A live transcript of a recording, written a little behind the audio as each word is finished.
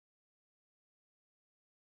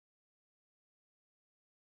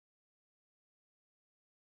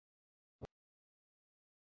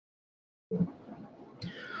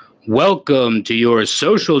Welcome to your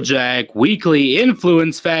Social Jack Weekly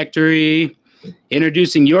Influence Factory.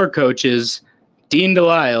 Introducing your coaches, Dean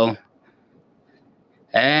Delisle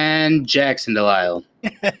and Jackson Delisle.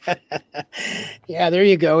 Yeah, there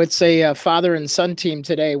you go. It's a father and son team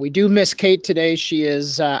today. We do miss Kate today. She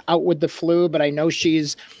is out with the flu, but I know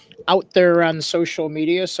she's out there on social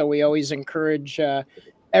media. So we always encourage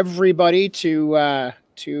everybody to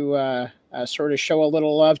sort of show a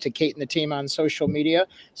little love to Kate and the team on social media.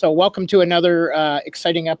 So welcome to another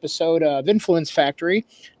exciting episode of Influence Factory.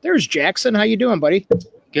 There's Jackson. How you doing, buddy?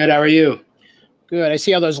 Good, how are you? Good. I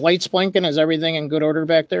see all those lights blinking. Is everything in good order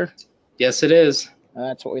back there? Yes, it is.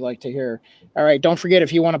 That's what we like to hear. All right. Don't forget,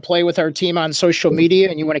 if you want to play with our team on social media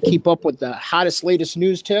and you want to keep up with the hottest, latest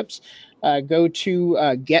news tips, go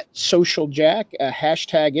to Get Social Jack,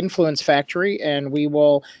 hashtag Influence Factory, and we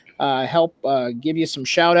will help give you some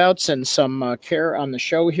shout outs and some care on the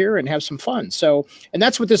show here and have some fun. So, and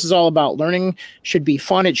that's what this is all about. Learning should be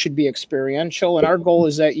fun, it should be experiential. And our goal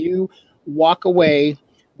is that you walk away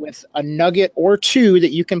with a nugget or two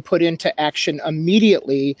that you can put into action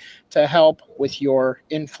immediately to help with your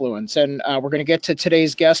influence. And we're going to get to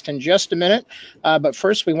today's guest in just a minute. But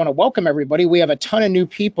first, we want to welcome everybody. We have a ton of new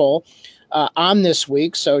people on this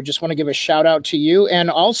week. So just want to give a shout out to you. And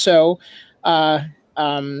also, to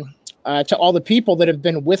all the people that have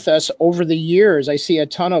been with us over the years. I see a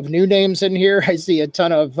ton of new names in here. I see a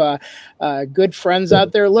ton of good friends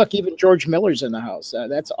out there. Look, even George Miller's in the house.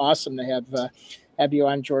 That's awesome to have you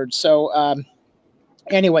on, George. So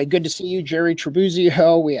anyway, good to see you, Jerry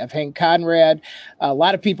Trabuzio. We have Hank Conrad, a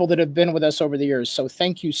lot of people that have been with us over the years. So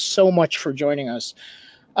thank you so much for joining us.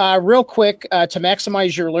 Real quick, to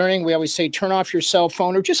maximize your learning, we always say turn off your cell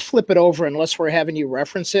phone or just flip it over unless we're having you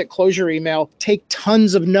reference it. Close your email, take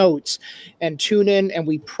tons of notes, and tune in, and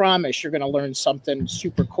we promise you're going to learn something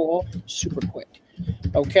super cool, super quick.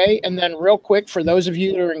 Okay. And then, real quick, for those of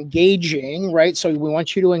you that are engaging, right? So, we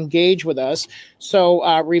want you to engage with us.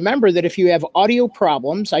 So, remember that if you have audio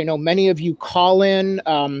problems, I know many of you call in.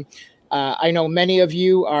 I know many of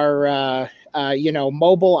you are,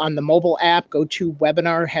 mobile on the mobile app.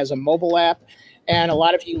 GoToWebinar has a mobile app. And a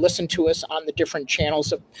lot of you listen to us on the different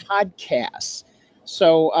channels of podcasts.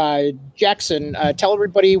 So, Jackson, tell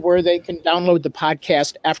everybody where they can download the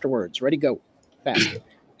podcast afterwards. Ready, go. Fast.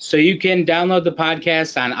 So you can download the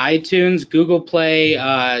podcast on iTunes, Google Play,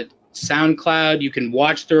 SoundCloud. You can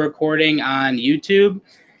watch the recording on YouTube,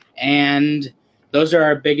 and those are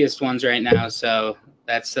our biggest ones right now. So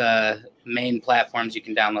that's main platforms you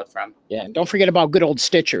can download from. Yeah, and don't forget about good old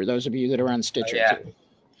Stitcher, those of you that are on Stitcher. Yeah. Too.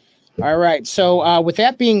 All right. So with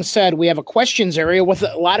that being said, we have a questions area with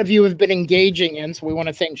a lot of you have been engaging in. So we want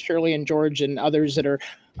to thank Shirley and George and others that are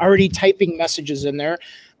already typing messages in there.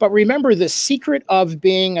 But remember, the secret of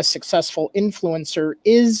being a successful influencer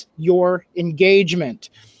is your engagement.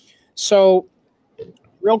 So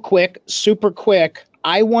real quick, super quick,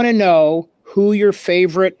 I want to know who your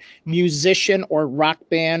favorite musician or rock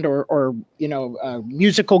band or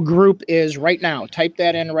musical group is right now. Type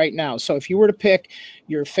that in right now. So if you were to pick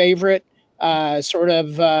your favorite the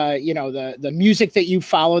music that you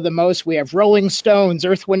follow the most, we have Rolling Stones,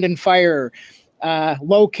 Earth, Wind and Fire,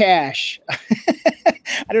 Low Cash.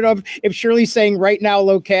 I don't know if Shirley's saying right now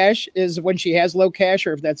Low Cash is when she has Low Cash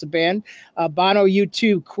or if that's a band. Bono,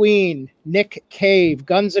 U2, Queen, Nick Cave,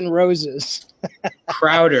 Guns N' Roses,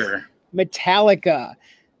 Crowder, Metallica.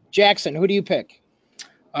 Jackson, who do you pick?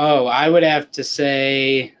 Oh, I would have to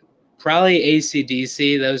say probably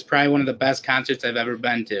AC/DC. That was probably one of the best concerts I've ever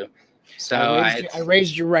been to. So I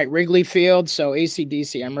raised you right. Wrigley Field. So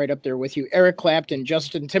AC/DC, I'm right up there with you. Eric Clapton,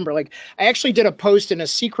 Justin Timberlake. I actually did a post in a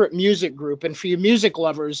secret music group. And for you music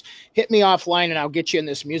lovers, hit me offline and I'll get you in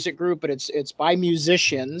this music group. But it's by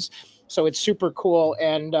musicians. So it's super cool.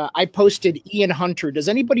 And I posted Ian Hunter. Does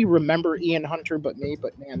anybody remember Ian Hunter but me?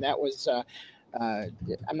 But man, that was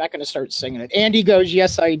I'm not going to start singing it. Andy goes,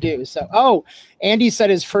 yes, I do. So, Andy said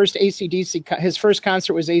his first AC/DC, his first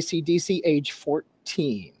concert was AC/DC, age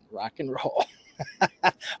 14. Rock and roll.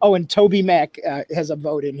 And Toby Mack has a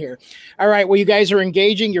vote in here. All right. Well, you guys are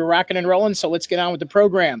engaging. You're rocking and rolling. So let's get on with the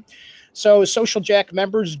program. So, Social Jack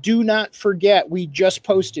members, do not forget, we just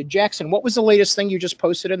posted. Jackson, what was the latest thing you just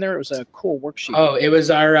posted in there? It was a cool worksheet. Oh, it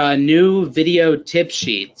was our new video tip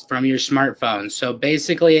sheet from your smartphone. So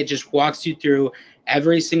basically, it just walks you through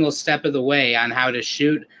every single step of the way on how to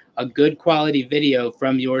shoot a good quality video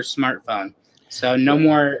from your smartphone. So no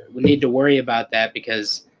more need to worry about that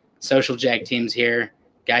because Social Jack team's here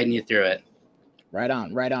guiding you through it. Right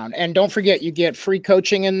on, right on. And don't forget, you get free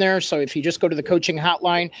coaching in there. So if you just go to the coaching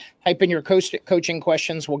hotline, type in your coaching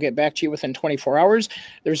questions, we'll get back to you within 24 hours.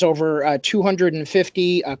 There's over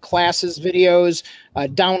 250 classes, videos,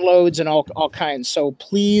 downloads, and all kinds. So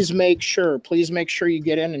please make sure you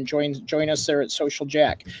get in and join us there at Social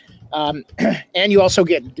Jack. And you also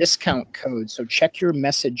get discount codes. So check your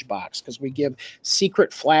message box because we give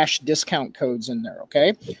secret flash discount codes in there.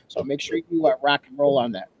 Okay. So make sure you rock and roll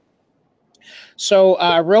on that.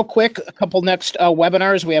 So real quick, a couple next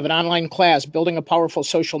webinars. We have an online class, Building a Powerful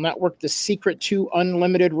Social Network, The Secret to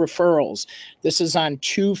Unlimited Referrals. This is on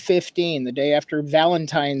 2/15, the day after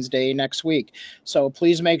Valentine's Day next week. So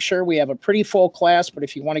please make sure we have a pretty full class, but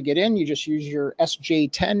if you want to get in, you just use your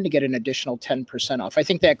SJ10 to get an additional 10% off. I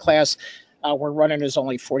think that class we're running is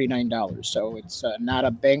only $49. So it's not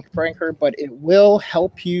a bank breaker, but it will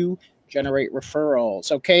help you generate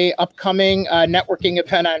referrals. Okay, upcoming networking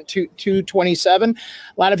event on 2/27.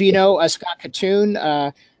 A lot of you know Scott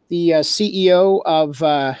Katoon, the CEO of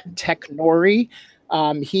Technori.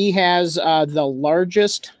 He has the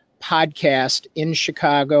largest podcast in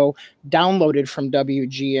Chicago downloaded from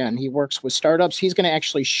WGN. He works with startups. He's going to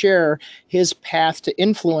actually share his path to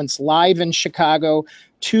influence live in Chicago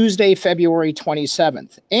Tuesday, February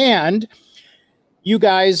 27th. And you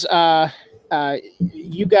guys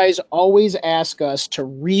always ask us to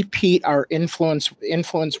repeat our influence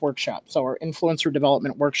workshop, so our influencer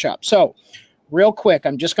development workshop. So real quick,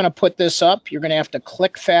 I'm just going to put this up. You're going to have to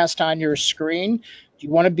click fast on your screen. You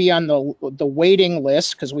want to be on the waiting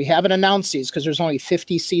list because we haven't announced these because there's only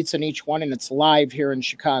 50 seats in each one and it's live here in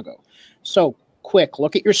Chicago. So quick,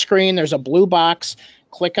 look at your screen. There's a blue box.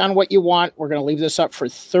 Click on what you want. We're going to leave this up for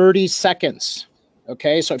 30 seconds.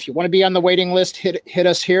 Okay, so if you want to be on the waiting list, hit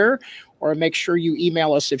us here. Or make sure you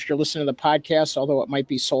email us if you're listening to the podcast, although it might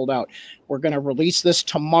be sold out. We're going to release this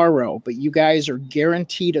tomorrow, but you guys are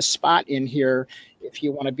guaranteed a spot in here if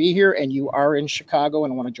you want to be here and you are in Chicago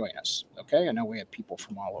and want to join us. Okay, I know we have people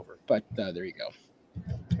from all over, but there you go.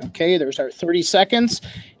 Okay, there's our 30 seconds,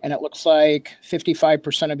 and it looks like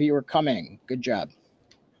 55% of you are coming. Good job.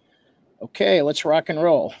 Okay, let's rock and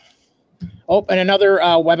roll. Oh, and another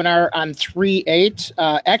webinar on 3/8.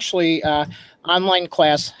 Actually, online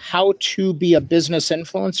class, how to be a business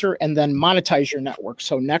influencer and then monetize your network.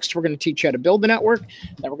 So next we're going to teach you how to build the network.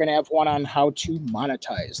 Then we're going to have one on how to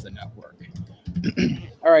monetize the network.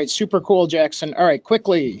 All right, super cool, Jackson. All right,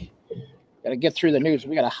 quickly, got to get through the news.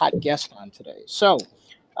 We got a hot guest on today. So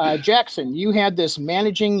Jackson, you had this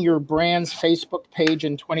managing your brand's Facebook page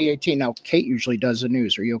in 2018. Now, Kate usually does the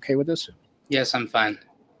news. Are you okay with this? Yes, I'm fine.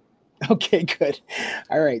 Okay, good.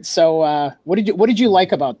 All right. So what did you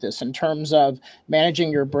like about this in terms of managing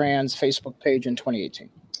your brand's Facebook page in 2018?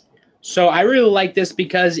 So I really like this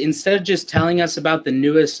because instead of just telling us about the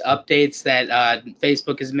newest updates that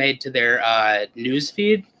Facebook has made to their news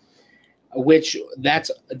feed, which that's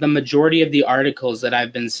the majority of the articles that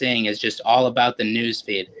I've been seeing is just all about the news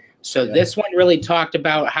feed. So this one really talked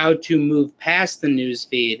about how to move past the news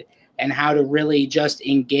feed and how to really just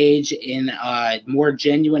engage in a more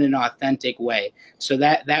genuine and authentic way. So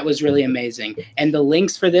that was really amazing. And the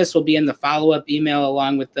links for this will be in the follow-up email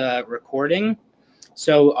along with the recording.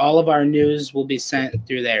 So all of our news will be sent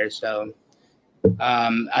through there. So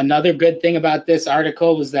another good thing about this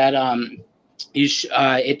article was that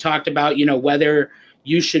it talked about, whether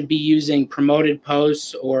you should be using promoted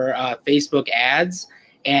posts or Facebook ads,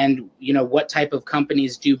 and what type of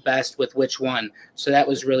companies do best with which one. So that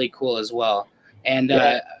was really cool as well. And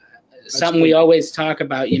something we always talk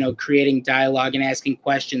about, creating dialogue and asking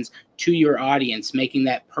questions to your audience, making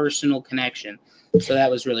that personal connection. So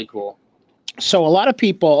that was really cool. So a lot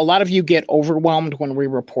of you get overwhelmed when we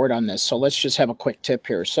report on this. So let's just have a quick tip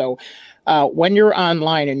here. So when you're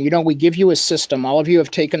online and, we give you a system, all of you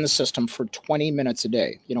have taken the system for 20 minutes a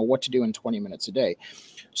day, what to do in 20 minutes a day.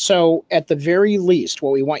 So at the very least,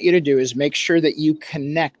 what we want you to do is make sure that you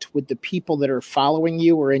connect with the people that are following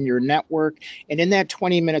you or in your network. And in that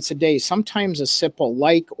 20 minutes a day, sometimes a simple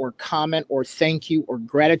like or comment or thank you or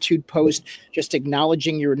gratitude post, just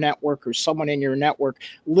acknowledging your network or someone in your network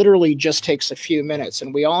literally just takes a few minutes.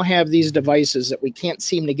 And we all have these devices that we can't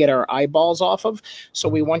seem to get our eyeballs off of. So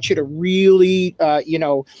we want you to really,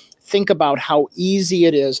 think about how easy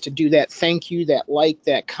it is to do that thank you, that like,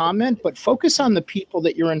 that comment, but focus on the people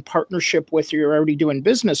that you're in partnership with or you're already doing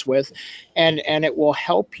business with, and it will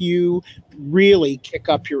help you really kick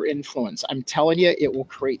up your influence. I'm telling you, it will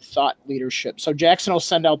create thought leadership. So Jackson will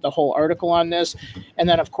send out the whole article on this. And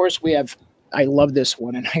then, of course, we have I love this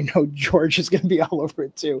one, and I know George is going to be all over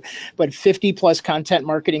it too. But 50 plus content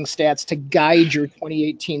marketing stats to guide your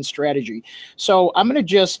 2018 strategy. So I'm going to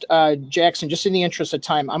just, Jackson, just in the interest of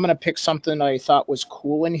time, I'm going to pick something that I thought was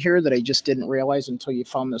cool in here that I just didn't realize until you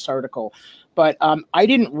found this article. But I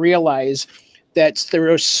didn't realize that there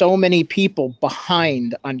are so many people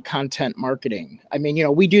behind on content marketing. I mean, you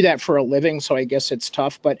know, we do that for a living, so I guess it's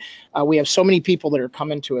tough, but we have so many people that are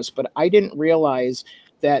coming to us, but I didn't realize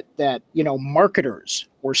that, you know, marketers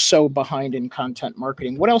were so behind in content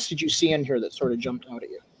marketing. What else did you see in here that sort of jumped out at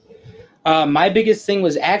you? My biggest thing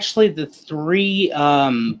was actually the 3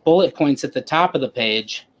 bullet points at the top of the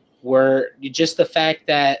page were just the fact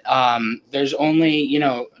that there's only, you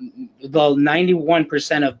know, the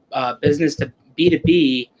 91% of business to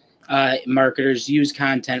B2B marketers use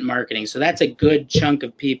content marketing. So that's a good chunk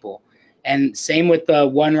of people. And same with the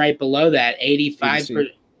one right below that, 86%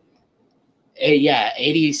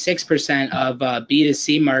 of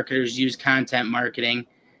B2C marketers use content marketing.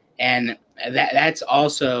 And that's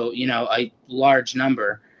also, you know, a large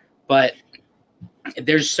number. But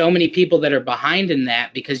there's so many people that are behind in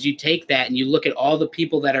that, because you take that and you look at all the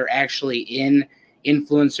people that are actually in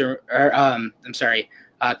influencer or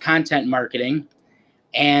content marketing,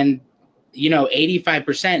 and you know,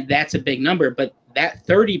 85%, that's a big number, but that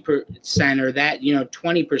 30% or that, you know,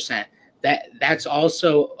 20%, that's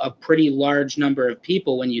also a pretty large number of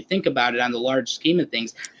people when you think about it on the large scheme of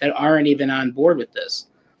things that aren't even on board with this.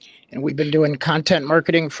 And we've been doing content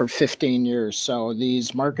marketing for 15 years. So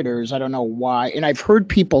these marketers, I don't know why. And I've heard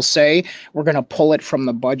people say we're going to pull it from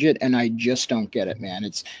the budget, and I just don't get it, man.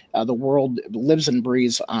 It's the world lives and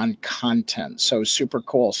breathes on content. So super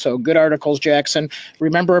cool. So good articles, Jackson.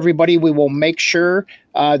 Remember, everybody, we will make sure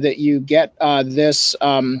that you get this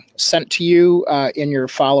sent to you in your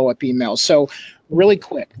follow-up email. So really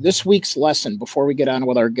quick, this week's lesson before we get on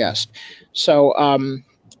with our guest. So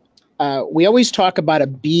we always talk about a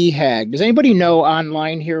BHAG. Does anybody know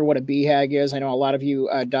online here what a BHAG is? I know a lot of you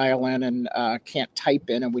dial in and can't type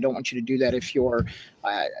in, and we don't want you to do that if you're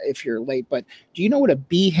late. But do you know what a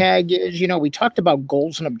BHAG is? You know, we talked about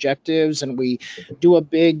goals and objectives, and we do a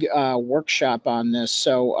big workshop on this.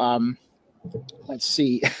 So let's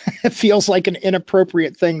see. It feels like an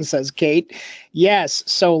inappropriate thing, says Kate. Yes.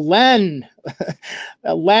 So Len,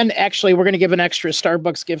 actually, we're going to give an extra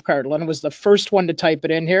Starbucks gift card. Len was the first one to type it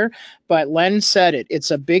in here, but Len said it. It's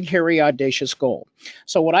a big, hairy, audacious goal.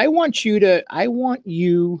 So what I want you to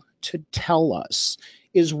tell us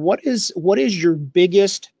is what is your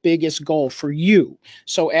biggest goal for you?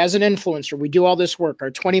 So as an influencer, we do all this work, our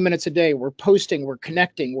 20 minutes a day, we're posting, we're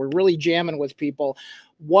connecting, we're really jamming with people.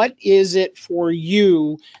 What is it for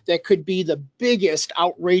you that could be the biggest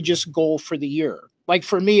outrageous goal for the year? Like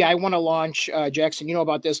for me, I want to launch, Jackson, you know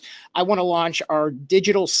about this. I want to launch our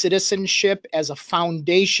digital citizenship as a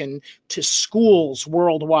foundation to schools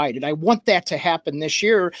worldwide. And I want that to happen this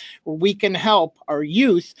year, where we can help our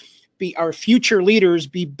youth our future leaders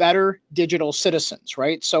be better digital citizens,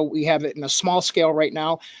 right? So we have it in a small scale right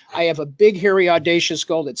now. I have a big, hairy, audacious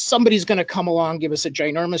goal that somebody's going to come along, give us a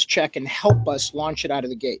ginormous check, and help us launch it out of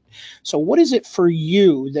the gate. So what is it for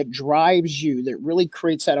you that drives you, that really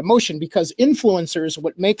creates that emotion? Because influencers,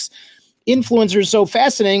 what makes influencers so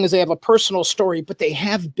fascinating is they have a personal story, but they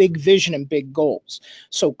have big vision and big goals.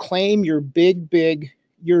 So claim your big,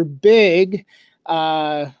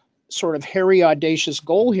 sort of hairy, audacious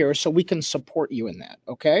goal here, so we can support you in that.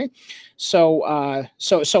 Okay. So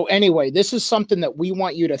anyway, this is something that we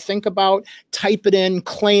want you to think about. Type it in,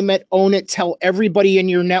 claim it, own it, tell everybody in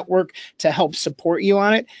your network to help support you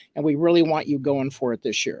on it. And we really want you going for it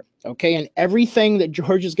this year. Okay. And everything that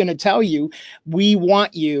George is going to tell you, we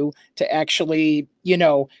want you to actually, you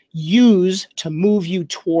know, use to move you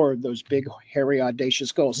toward those big, hairy,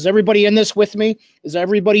 audacious goals. Is everybody in this with me? Is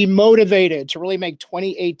everybody motivated to really make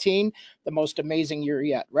 2018 the most amazing year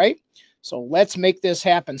yet? Right? So let's make this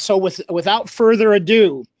happen. So without further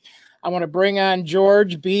ado, I want to bring on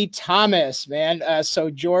George B. Thomas, man.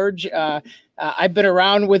 So George, I've been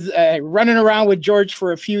around with running around with George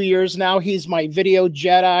for a few years now. He's my video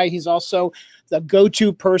Jedi. He's also the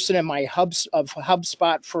go-to person in my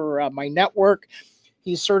HubSpot for my network.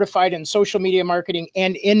 He's certified in social media marketing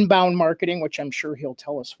and inbound marketing, which I'm sure he'll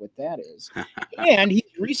tell us what that is. And he's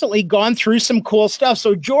recently gone through some cool stuff.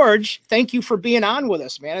 So George, thank you for being on with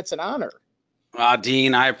us, man. It's an honor.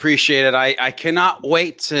 Dean, I appreciate it. I cannot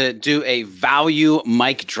wait to do a value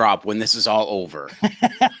mic drop when this is all over.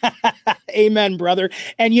 Amen, brother.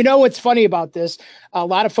 And you know what's funny about this? A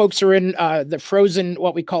lot of folks are in the frozen,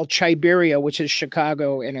 what we call Siberia, which is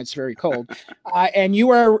Chicago, and it's very cold. And you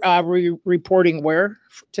are reporting where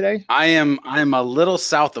today? I'm a little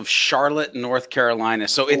south of Charlotte, North Carolina.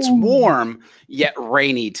 So it's Ooh. warm yet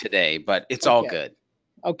rainy today, but it's all good.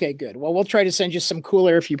 Okay, good. Well, we'll try to send you some cool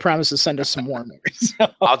air if you promise to send us some warm air. So.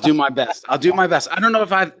 I'll do my best. I don't know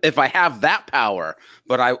if I have that power,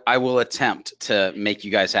 but I will attempt to make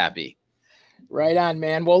you guys happy. Right on,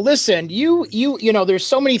 man. Well, listen, you know, there's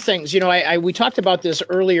so many things. You know, we talked about this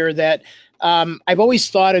earlier that I've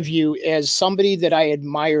always thought of you as somebody that I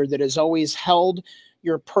admire that has always held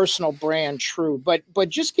your personal brand true. But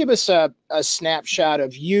just give us a snapshot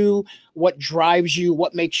of you, what drives you,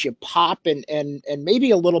 what makes you pop, and maybe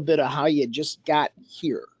a little bit of how you just got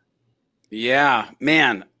here. Yeah,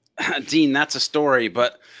 man. Dean, that's a story,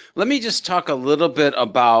 but let me just talk a little bit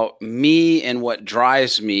about me and what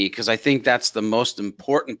drives me, because I think that's the most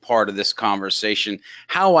important part of this conversation.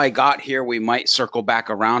 How I got here, we might circle back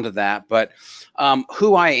around to that, but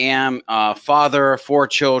who I am, father, 4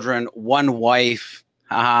 children, 1 wife.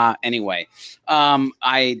 Anyway,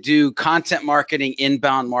 I do content marketing,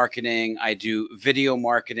 inbound marketing. I do video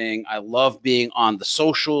marketing. I love being on the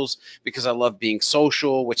socials because I love being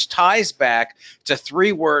social, which ties back to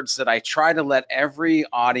 3 words that I try to let every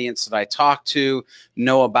audience that I talk to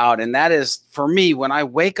know about. And that is, for me, when I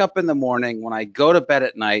wake up in the morning, when I go to bed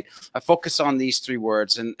at night, I focus on these 3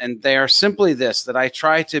 words. And they are simply this, that I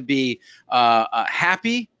try to be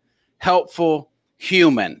happy, helpful,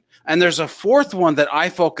 human. And there's a 4th one that I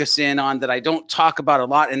focus in on that I don't talk about a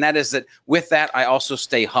lot. And that is that with that, I also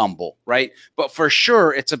stay humble, right? But for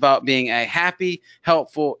sure, it's about being a happy,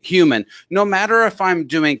 helpful human. No matter if I'm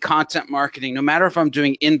doing content marketing, no matter if I'm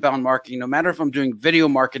doing inbound marketing, no matter if I'm doing video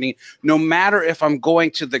marketing, no matter if I'm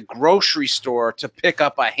going to the grocery store to pick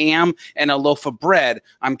up a ham and a loaf of bread,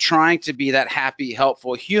 I'm trying to be that happy,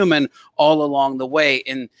 helpful human all along the way.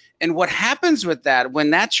 And what happens with that,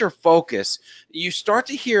 when that's your focus, you start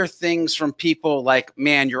to hear things from people like,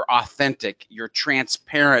 man, you're authentic, you're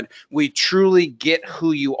transparent. We truly get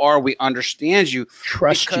who you are. We understand you.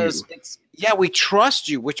 Trust you. Yeah, we trust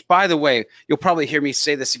you, which, by the way, you'll probably hear me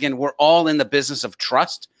say this again. We're all in the business of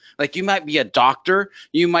trust. Like, you might be a doctor,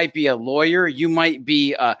 you might be a lawyer, you might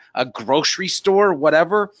be a grocery store,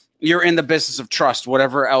 whatever. You're in the business of trust,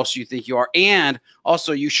 whatever else you think you are. And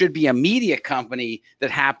also, you should be a media company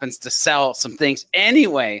that happens to sell some things.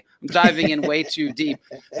 Anyway, I'm diving in way too deep.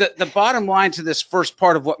 The bottom line to this first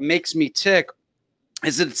part of what makes me tick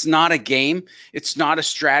is that it's not a game. It's not a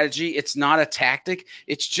strategy. It's not a tactic.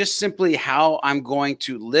 It's just simply how I'm going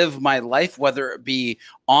to live my life, whether it be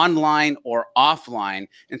online or offline.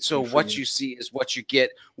 And so what you see is what you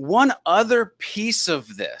get. One other piece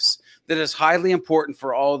of this that is highly important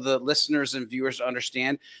for all the listeners and viewers to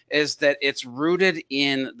understand is that it's rooted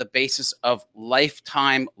in the basis of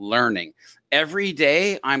lifetime learning. Every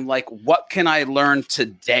day, I'm like, what can I learn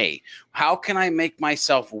today? How can I make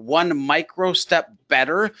myself one micro step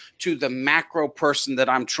better to the macro person that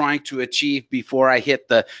I'm trying to achieve before I hit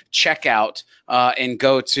the checkout and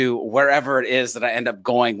go to wherever it is that I end up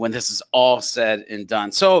going when this is all said and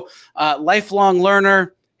done? So lifelong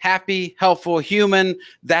learner, happy, helpful human.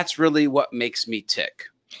 That's really what makes me tick.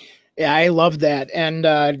 Yeah, I love that. And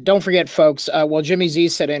don't forget, folks, well, Jimmy Z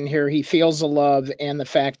said in here, he feels the love and the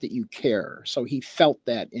fact that you care. So he felt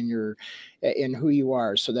that in who you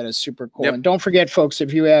are. So that is super cool. Yep. And don't forget, folks,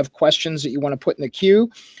 if you have questions that you want to put in the queue,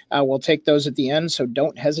 we'll take those at the end. So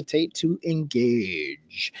don't hesitate to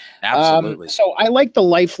engage. Absolutely. So I like the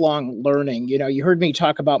lifelong learning. You know, you heard me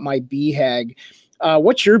talk about my BHAG.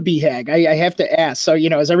 What's your BHAG? I have to ask. So, you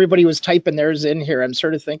know, as everybody was typing theirs in here, I'm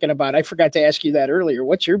sort of thinking about, I forgot to ask you that earlier.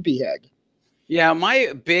 What's your BHAG? Yeah,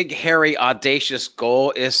 my big, hairy, audacious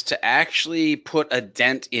goal is to actually put a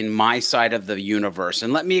dent in my side of the universe.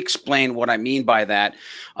 And let me explain what I mean by that.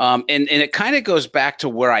 And it kind of goes back to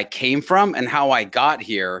where I came from and how I got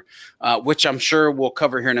here, which I'm sure we'll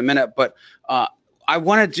cover here in a minute. But I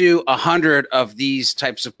want to do 100 of these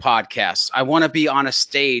types of podcasts. I want to be on a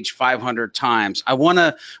stage 500 times. I want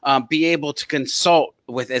to be able to consult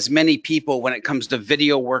with as many people when it comes to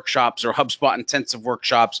video workshops or HubSpot intensive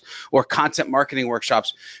workshops or content marketing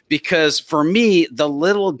workshops. Because for me, the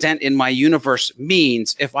little dent in my universe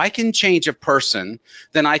means if I can change a person,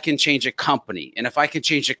 then I can change a company. And if I can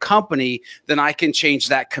change a company, then I can change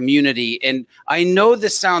that community. And I know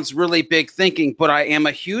this sounds really big thinking, but I am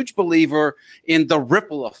a huge believer in the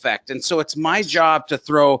ripple effect. And so it's my job to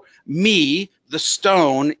throw me, the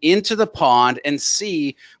stone, into the pond and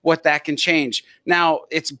see what that can change. Now,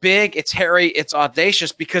 it's big, it's hairy, it's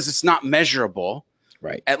audacious because it's not measurable,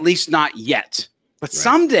 Right. At least not yet. But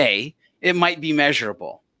someday it might be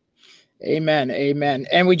measurable. Amen. Amen.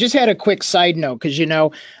 And we just had a quick side note because, you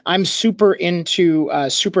know, I'm super into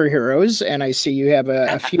superheroes, and I see you have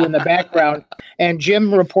a few in the background. And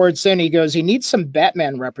Jim reports in, he goes, he needs some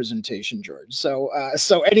Batman representation, George. So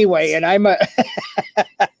anyway, and I'm a,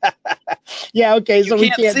 yeah, okay. So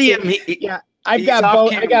we can't see him. Yeah, I've got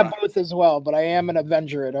both. I got both as well, but I am an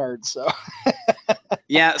Avenger at heart. So.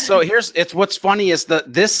 Yeah. So what's funny is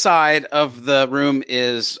this side of the room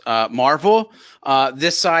is Marvel.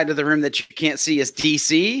 This side of the room that you can't see is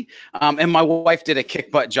DC. And my wife did a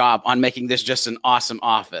kick butt job on making this just an awesome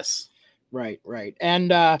office. Right.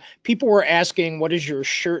 And people were asking, what does your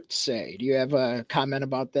shirt say? Do you have a comment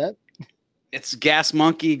about that? It's Gas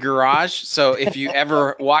Monkey Garage. So if you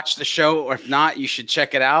ever watch the show, or if not, you should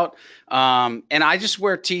check it out. And I just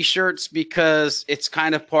wear t-shirts because it's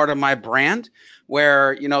kind of part of my brand,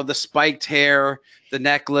 where, you know, the spiked hair, the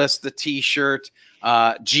necklace, the t-shirt,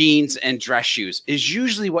 jeans, and dress shoes is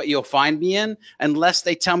usually what you'll find me in, unless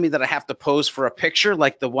they tell me that I have to pose for a picture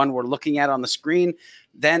like the one we're looking at on the screen.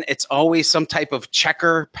 Then it's always some type of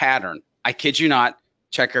checker pattern. I kid you not,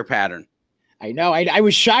 checker pattern. I know. I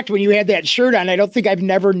was shocked when you had that shirt on. I don't think I've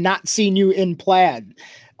never not seen you in plaid.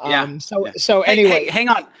 So anyway, hey, hang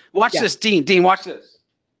on. Watch this, Dean. Dean, watch this.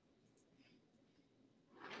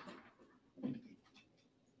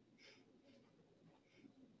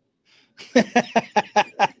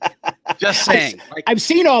 Just saying. I've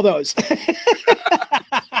seen all those.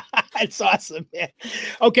 That's awesome, man.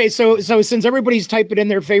 Okay, so since everybody's typing in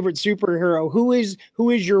their favorite superhero, who is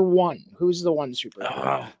your one? Who's the one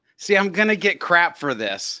superhero? See, I'm gonna get crap for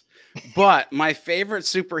this, but my favorite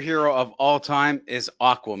superhero of all time is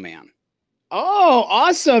Aquaman. Oh,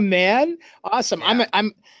 awesome, man! Awesome. Yeah.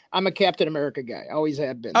 I'm a Captain America guy. Always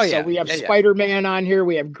have been. Oh, yeah. So we have Spider-Man on here.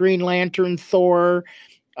 We have Green Lantern, Thor,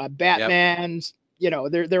 Batman. Yep. You know,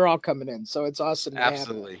 they're all coming in. So it's awesome.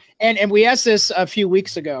 Absolutely. And we asked this a few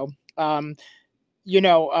weeks ago. You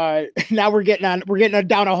know, now we're getting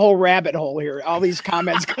down a whole rabbit hole here. All these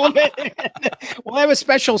comments coming. We'll have a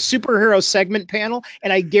special superhero segment panel,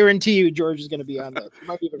 and I guarantee you, George is going to be on that.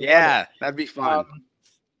 That'd be fun.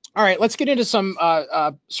 All right, let's get into some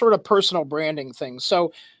sort of personal branding things.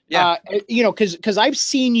 So, you know, because I've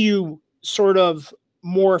seen you sort of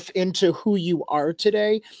morph into who you are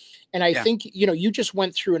today. And I think, you know, you just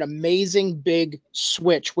went through an amazing big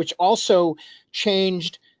switch, which also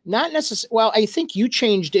changed, not necessarily, well, I think you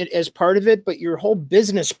changed it as part of it, but your whole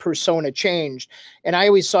business persona changed. And I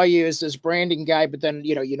always saw you as this branding guy, but then,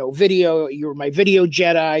 you know, video, you're my video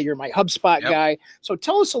Jedi, you're my HubSpot guy. So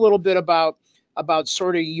tell us a little bit about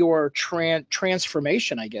sort of your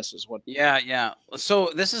transformation, I guess is what. Yeah. So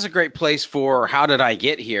this is a great place for how did I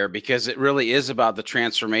get here? Because it really is about the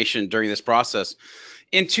transformation during this process.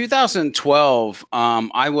 In 2012,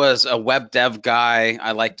 I was a web dev guy.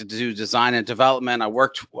 I like to do design and development. I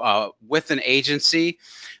worked with an agency.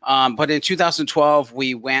 But in 2012,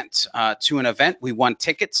 we went to an event. We won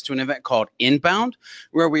tickets to an event called Inbound,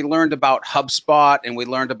 where we learned about HubSpot, and we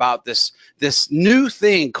learned about this new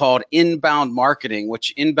thing called inbound marketing,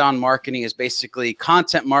 which inbound marketing is basically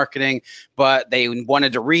content marketing, but they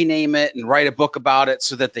wanted to rename it and write a book about it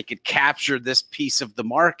so that they could capture this piece of the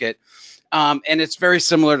market. And it's very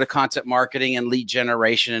similar to content marketing and lead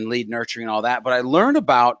generation and lead nurturing and all that. But I learned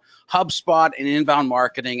about HubSpot and inbound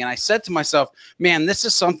marketing. And I said to myself, man, this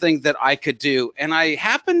is something that I could do. And I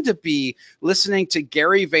happened to be listening to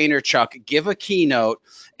Gary Vaynerchuk give a keynote,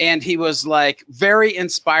 and he was like very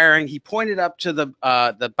inspiring. He pointed up to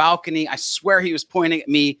the balcony. I swear he was pointing at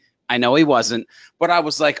me. I know he wasn't, but I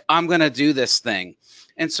was like, I'm going to do this thing.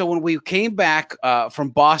 And so when we came back from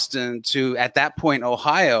Boston to, at that point,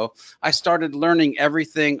 Ohio, I started learning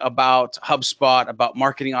everything about HubSpot, about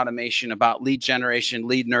marketing automation, about lead generation,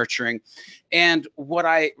 lead nurturing. And what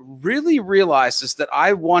I really realized is that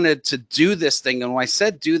I wanted to do this thing. And when I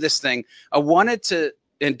said do this thing, I wanted to,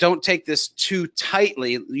 and don't take this too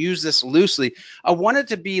tightly, use this loosely, I wanted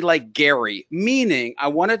to be like Gary, meaning I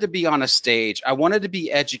wanted to be on a stage. I wanted to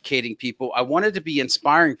be educating people. I wanted to be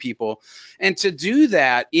inspiring people. And to do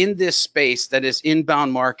that in this space that is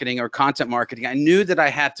inbound marketing or content marketing, I knew that I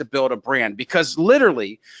had to build a brand, because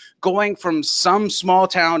literally going from some small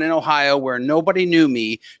town in Ohio where nobody knew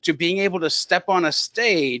me to being able to step on a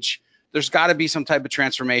stage, there's got to be some type of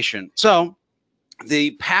transformation. So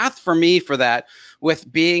the path for me for that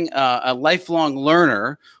with being a lifelong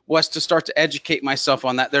learner was to start to educate myself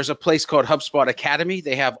on that. There's a place called HubSpot Academy.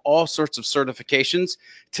 They have all sorts of certifications.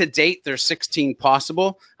 To date, there's 16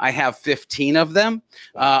 possible. I have 15 of them.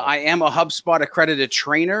 I am a HubSpot accredited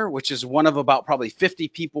trainer, which is one of about probably 50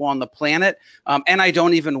 people on the planet. And I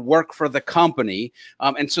don't even work for the company.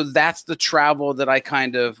 And so that's the travel that I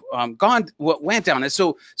kind of went down. And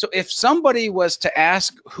so if somebody was to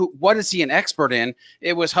ask, what is he an expert in?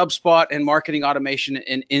 It was HubSpot and marketing automation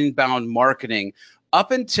and inbound marketing.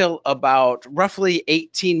 Up until about roughly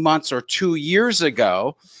 18 months or 2 years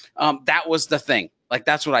ago, that was the thing. Like,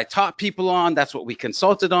 that's what I taught people on. That's what we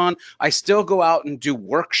consulted on. I still go out and do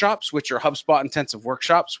workshops, which are HubSpot intensive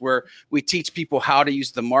workshops, where we teach people how to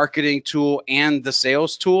use the marketing tool and the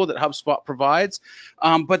sales tool that HubSpot provides.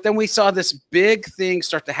 But then we saw this big thing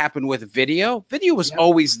start to happen with video. Video was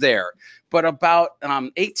always there. But about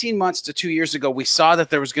 18 months to 2 years ago, we saw that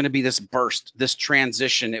there was going to be this burst, this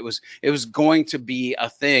transition. It was going to be a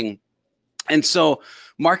thing. And so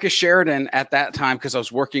Marcus Sheridan at that time, because I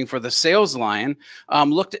was working for the Sales Lion,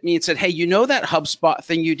 looked at me and said, hey, you know that HubSpot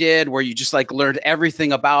thing you did where you just like learned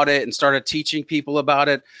everything about it and started teaching people about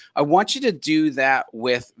it? I want you to do that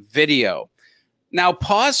with video. Now,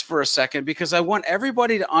 pause for a second, because I want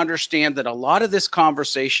everybody to understand that a lot of this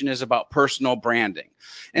conversation is about personal branding.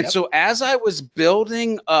 And so as I was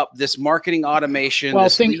building up this marketing automation, well,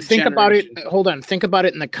 think about it. Hold on. Think about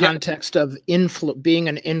it in the context of being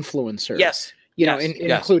an influencer. Yes.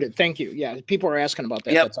 Included. Thank you. Yeah. People are asking about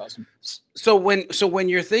that. That's awesome. So when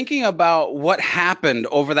you're thinking about what happened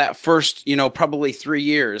over that first, probably 3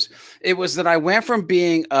 years, it was that I went from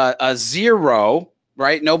being a zero,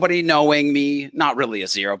 right? Nobody knowing me, not really a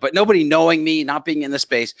zero, but nobody knowing me, not being in the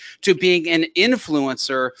space, to being an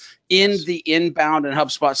influencer in the inbound and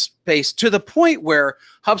HubSpot space, to the point where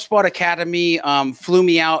HubSpot Academy flew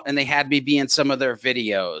me out and they had me be in some of their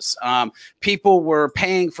videos. People were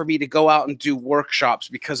paying for me to go out and do workshops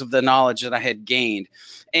because of the knowledge that I had gained.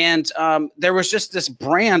 And there was just this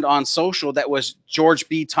brand on social that was George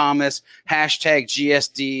B. Thomas, hashtag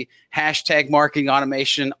GSD, hashtag marketing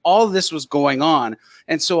automation. All of this was going on.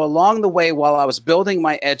 And so along the way, while I was building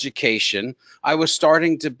my education, I was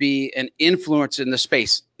starting to be an influence in the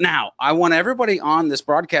space. Now, I want everybody on this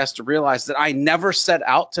broadcast to realize that I never set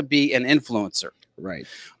out to be an influencer. Right.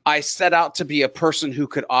 I set out to be a person who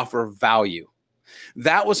could offer value.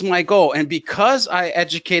 That was my goal. And because I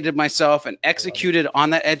educated myself and executed on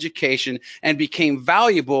that education and became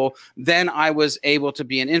valuable, then I was able to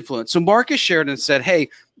be an influence. So Marcus Sheridan said, hey,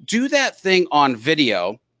 do that thing on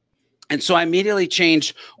video. And so I immediately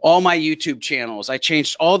changed all my YouTube channels. I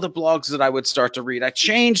changed all the blogs that I would start to read. I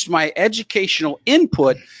changed my educational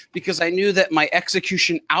input because I knew that my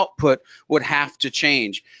execution output would have to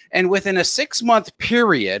change. And within a 6-month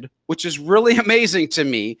period, which is really amazing to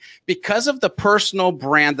me, because of the personal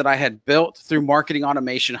brand that I had built through marketing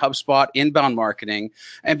automation, HubSpot, inbound marketing,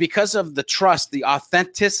 and because of the trust, the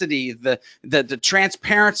authenticity, the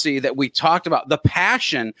transparency that we talked about, the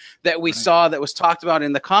passion that we saw that was talked about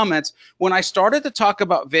in the comments, when I started to talk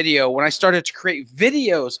about video, when I started to create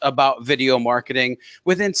videos about video marketing,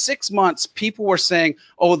 within 6 months, people were saying,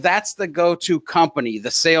 oh, that's the go-to company,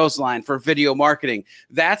 the Sales Line for video marketing.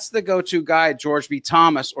 That's the go-to guy, George B.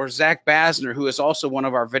 Thomas, or Zach Basner, who is also one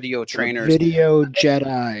of our video trainers. Video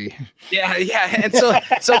Jedi. Yeah. And so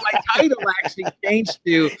my title actually changed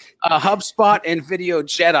to HubSpot and Video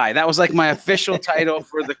Jedi. That was like my official title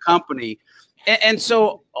for the company. And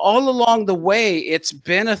so all along the way, it's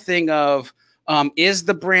been a thing of, is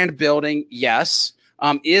the brand building? Yes.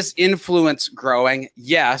 Is influence growing?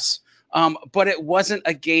 Yes. But it wasn't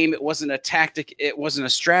a game. It wasn't a tactic. It wasn't a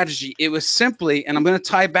strategy. It was simply, and I'm going to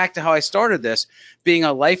tie back to how I started this, being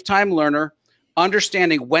a lifetime learner,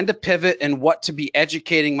 understanding when to pivot and what to be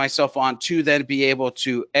educating myself on to then be able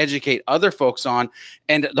to educate other folks on.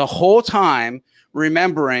 And the whole time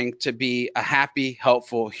remembering to be a happy,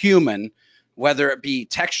 helpful human, whether it be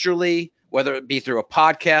textually, whether it be through a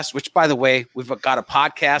podcast, which, by the way, we've got a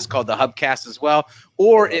podcast called the Hubcast as well,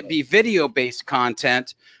 or it be video-based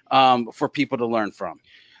content for people to learn from.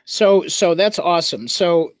 So that's awesome.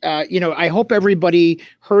 So, I hope everybody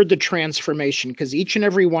heard the transformation, because each and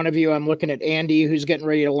every one of you, I'm looking at Andy, who's getting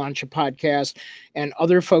ready to launch a podcast, and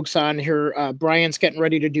other folks on here. Brian's getting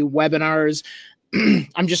ready to do webinars.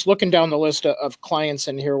 I'm just looking down the list of clients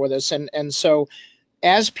in here with us. And so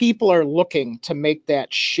as people are looking to make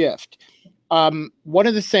that shift, one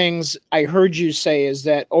of the things I heard you say is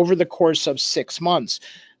that over the course of 6 months,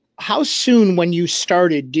 how soon when you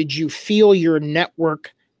started did you feel your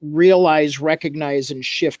network realize, recognize, and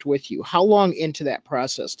shift with you? How long into that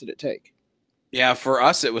process did it take? Yeah, for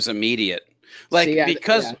us, it was immediate. Like,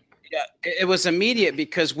 because it was immediate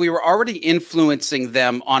because we were already influencing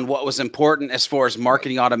them on what was important as far as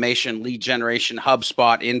marketing automation, lead generation,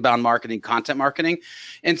 HubSpot, inbound marketing, content marketing.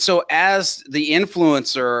 And so as the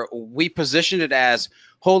influencer, we positioned it as,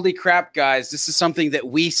 holy crap, guys, this is something that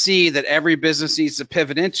we see that every business needs to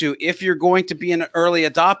pivot into. If you're going to be an early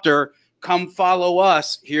adopter, come follow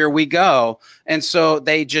us. Here we go. And so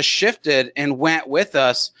they just shifted and went with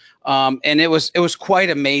us. And it was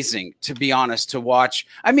quite amazing, to be honest, to watch.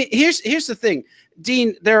 I mean, here's the thing,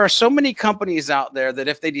 Dean, there are so many companies out there that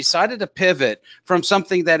if they decided to pivot from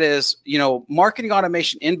something that is, marketing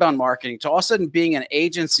automation, inbound marketing, to all of a sudden being an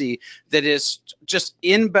agency that is just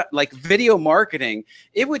like video marketing,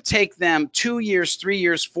 it would take them 2 years, 3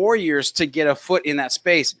 years, 4 years to get a foot in that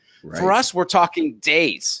space. Right. For us, we're talking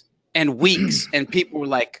days and weeks, and people were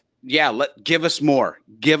like, yeah, give us more.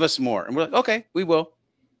 And we're like, okay, we will.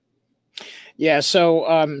 Yeah.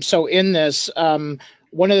 So in this,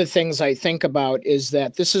 one of the things I think about is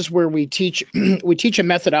that this is where we teach a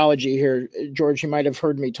methodology here. George, you might have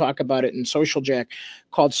heard me talk about it in Social Jack,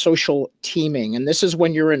 called social teaming. And this is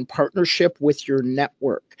when you're in partnership with your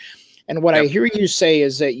network. And what I hear you say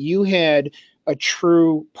is that you had a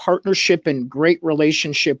true partnership and great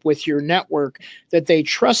relationship with your network, that they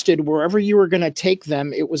trusted wherever you were going to take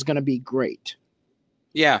them, it was going to be great.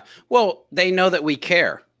 Yeah. Well, they know that we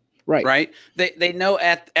care. Right. They know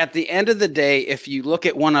at the end of the day, if you look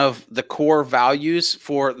at one of the core values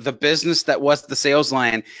for the business that was the sales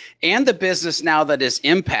line and the business now that is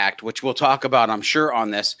Impact, which we'll talk about, I'm sure,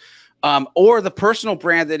 on this, or the personal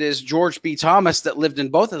brand that is George B. Thomas that lived in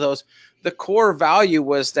both of those, the core value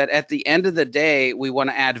was that at the end of the day, we want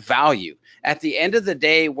to add value. At the end of the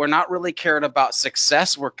day, we're not really caring about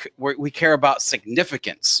success. We care about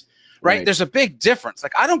significance, right? There's a big difference.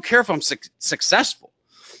 Like, I don't care if I'm successful.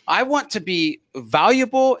 I want to be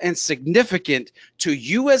valuable and significant to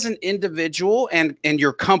you as an individual and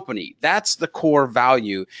your company. That's the core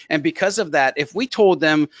value. And because of that, if we told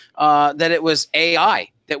them that it was AI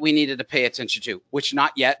that we needed to pay attention to, which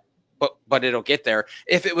not yet, but it'll get there.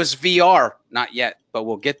 If it was VR, not yet, but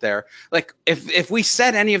we'll get there. Like, if we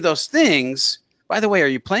said any of those things, by the way, are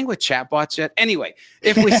you playing with chatbots yet? Anyway,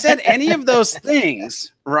 if we said any of those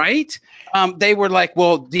things, right, they were like,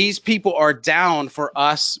 well, these people are down for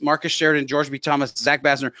us. Marcus Sheridan, George B. Thomas, Zach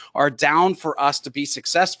Basner are down for us to be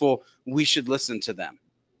successful. We should listen to them.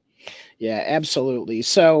 Yeah, absolutely.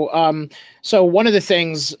 So, so one of the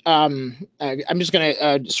things, I'm just going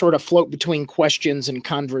to sort of float between questions and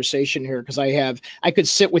conversation here, because I could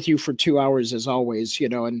sit with you for 2 hours as always,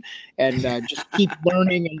 and just keep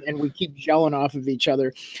learning and we keep gelling off of each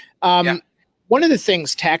other. One of the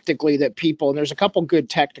things tactically that people, and there's a couple good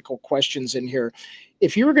tactical questions in here.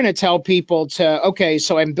 If you were going to tell people okay,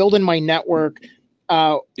 so I'm building my network,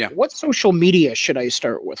 what social media should I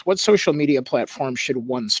start with? What social media platform should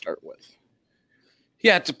one start with?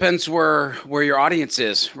 Yeah, it depends where your audience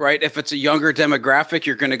is, right? If it's a younger demographic,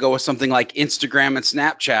 you're going to go with something like Instagram and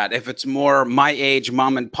Snapchat. If it's more my age,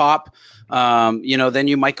 mom and pop, then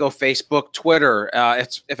you might go Facebook, Twitter.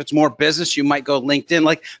 If it's more business, you might go LinkedIn.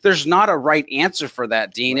 Like, there's not a right answer for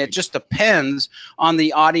that, Dean. Right. It just depends on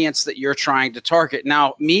the audience that you're trying to target.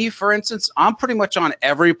 Now, me, for instance, I'm pretty much on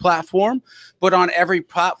every platform, but on every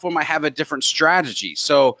platform, I have a different strategy.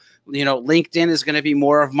 So, LinkedIn is going to be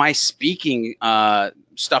more of my speaking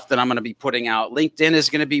stuff that I'm going to be putting out. LinkedIn is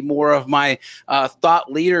going to be more of my thought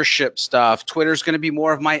leadership stuff. Twitter is going to be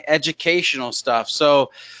more of my educational stuff.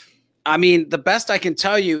 So, I mean, the best I can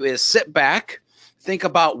tell you is sit back, think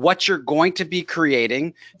about what you're going to be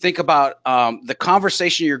creating, think about the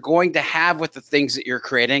conversation you're going to have with the things that you're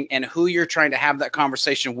creating and who you're trying to have that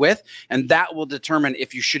conversation with. And that will determine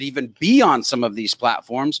if you should even be on some of these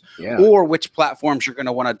platforms or which platforms you're going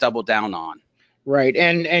to want to double down on. Right.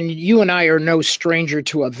 And you and I are no stranger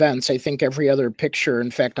to events. I think every other picture,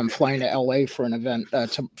 in fact, I'm flying to LA for an event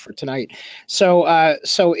for tonight.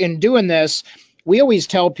 So in doing this, we always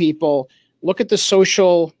tell people, look at the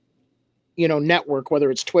social, network, whether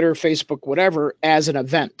it's Twitter, Facebook, whatever, as an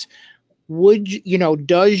event.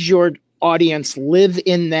 Does your audience live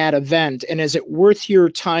in that event? And is it worth your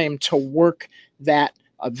time to work that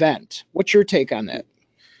event? What's your take on that?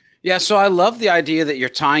 Yeah, so I love the idea that you're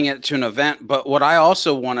tying it to an event, but what I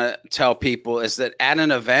also want to tell people is that at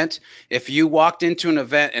an event, if you walked into an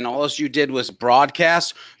event and all you did was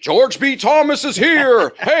broadcast, George B. Thomas is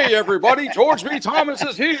here. Hey, everybody, George B. Thomas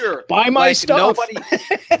is here. Buy my stuff.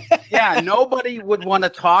 Yeah, nobody would want to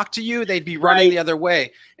talk to you. They'd be running the other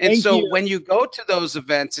way. And Thank so you. when you go to those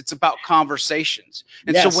events, it's about conversations.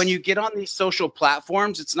 And so when you get on these social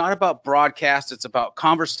platforms, it's not about broadcast, it's about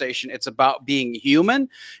conversation. It's about being human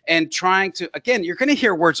and trying to, again, you're going to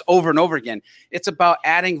hear words over and over again. It's about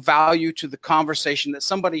adding value to the conversation that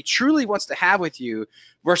somebody truly wants to have with you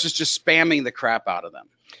versus just spamming the crap out of them.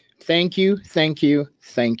 Thank you, thank you,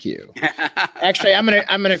 thank you. Actually, I'm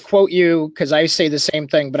gonna quote you because I say the same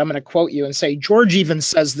thing, but I'm gonna quote you and say George even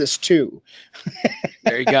says this too.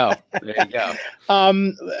 There you go. There you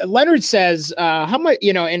go. Leonard says, how much,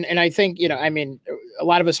 and I think, I mean, a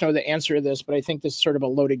lot of us know the answer to this, but I think this is sort of a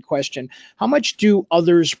loaded question. How much do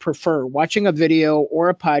others prefer watching a video or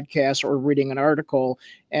a podcast or reading an article?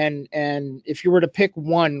 And if you were to pick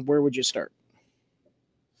one, where would you start?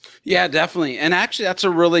 Yeah, definitely. And actually, that's a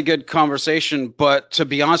really good conversation. But to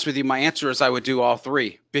be honest with you, my answer is I would do all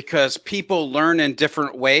three because people learn in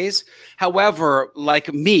different ways. However,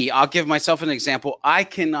 like me, I'll give myself an example. I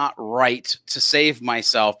cannot write to save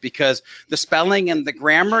myself because the spelling and the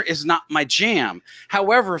grammar is not my jam.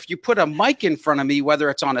 However, if you put a mic in front of me, whether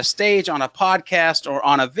it's on a stage, on a podcast, or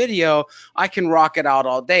on a video, I can rock it out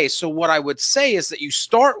all day. So what I would say is that you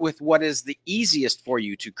start with what is the easiest for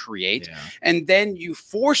you to create, and then you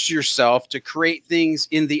force yourself to create things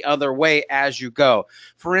in the other way as you go.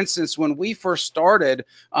 For instance, when we first started,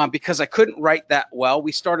 because I couldn't write that well,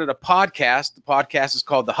 we started a podcast. The podcast is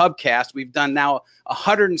called The Hubcast. We've done now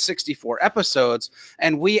 164 episodes,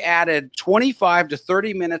 and we added 25 to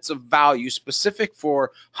 30 minutes of value specific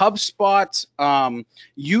for HubSpot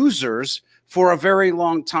users for a very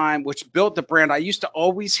long time, which built the brand. I used to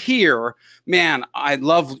always hear, man, I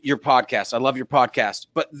love your podcast. I love your podcast.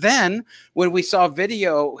 But then when we saw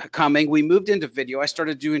video coming, we moved into video. I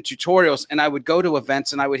started doing tutorials, and I would go to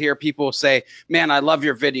events and I would hear people say, man, I love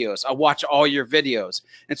your videos. I watch all your videos.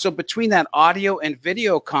 And so between that audio and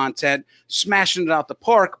video content, smashing it out the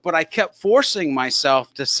park, but I kept forcing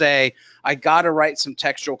myself to say, I got to write some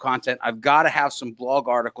textual content. I've got to have some blog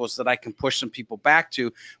articles that I can push some people back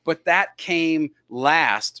to. But that came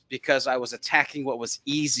last because I was attacking what was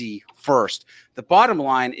easy first. The bottom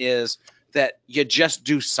line is that you just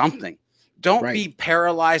do something. Don't be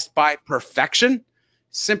paralyzed by perfection.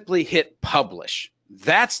 Simply hit publish.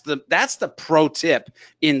 That's the pro tip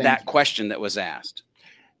in that question that was asked.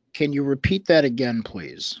 Can you repeat that again,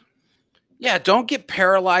 please? Yeah, don't get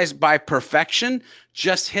paralyzed by perfection.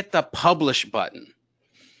 Just hit the publish button.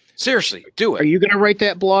 Seriously, do it. Are you going to write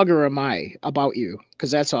that blog or am I about you? Because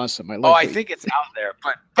that's awesome. I think it's out there,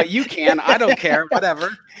 but you can. I don't care.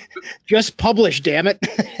 Whatever. Just publish, damn it.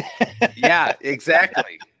 Yeah,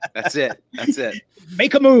 exactly. That's it. That's it.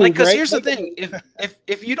 Make a move. Because here's the thing: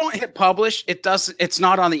 if you don't hit publish, it's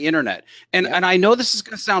not on the internet. And I know this is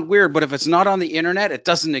going to sound weird, but if it's not on the internet, it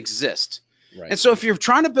doesn't exist. Right. And so if you're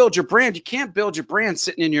trying to build your brand, you can't build your brand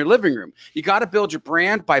sitting in your living room. You got to build your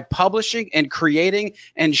brand by publishing and creating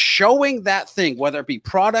and showing that thing, whether it be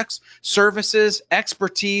products, services,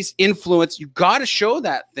 expertise, influence. You got to show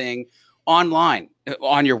that thing online,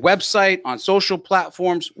 on your website, on social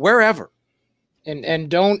platforms, wherever. And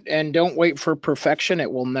don't wait for perfection.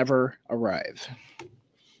 It will never arrive.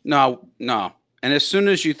 No. And as soon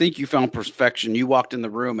as you think you found perfection, you walked in the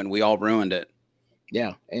room and we all ruined it.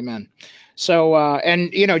 Yeah. Amen. So,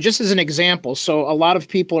 and, just as an example, so a lot of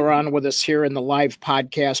people are on with us here in the live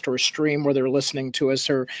podcast or stream where they're listening to us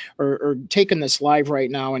or taking this live right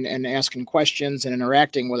now and asking questions and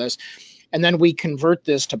interacting with us. And then we convert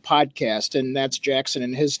this to podcast, and that's Jackson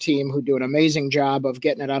and his team who do an amazing job of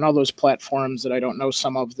getting it on all those platforms that I don't know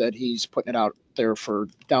some of that he's putting it out there for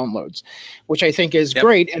downloads, which I think is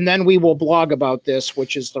great. And then we will blog about this,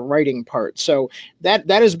 which is the writing part. So that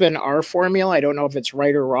has been our formula. I don't know if it's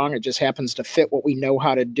right or wrong. It just happens to fit what we know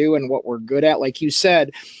how to do and what we're good at. Like you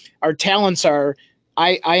said, our talents are,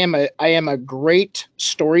 I am a great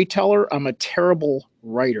storyteller. I'm a terrible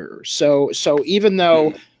writer. So even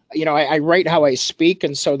though I write how I speak,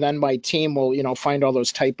 and so then my team will, find all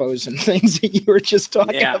those typos and things that you were just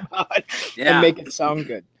talking about and make it sound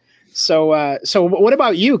good. So what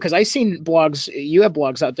about you? Because I've seen blogs, you have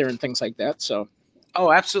blogs out there and things like that. So.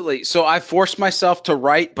 Oh, absolutely. So I forced myself to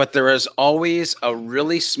write, but there is always a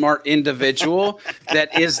really smart individual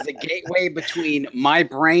that is the gateway between my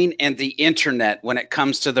brain and the internet when it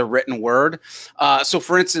comes to the written word. So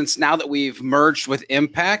for instance, now that we've merged with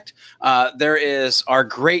Impact, there is our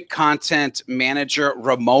great content manager,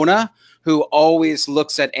 Ramona, who always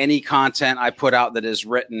looks at any content I put out that is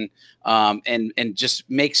written and just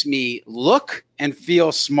makes me look and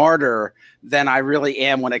feel smarter than I really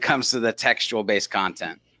am when it comes to the textual based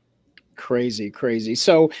content. Crazy.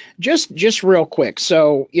 So just real quick.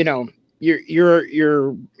 So, you're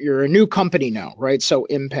a new company now, right? So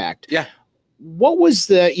Impact. Yeah. What was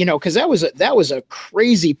the, because that was a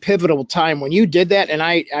crazy pivotal time when you did that. And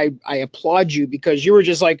I applaud you, because you were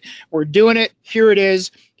just like, we're doing it. Here it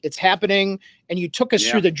is. It's happening. And you took us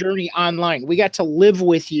through the journey online. We got to live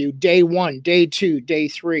with you day 1, day 2, day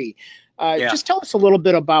 3. Just tell us a little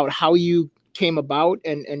bit about how you came about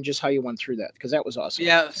and just how you went through that, because that was awesome.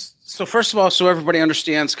 Yeah. So first of all, so everybody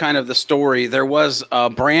understands kind of the story, there was a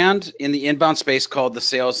brand in the inbound space called The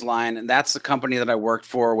Sales Line, and that's the company that I worked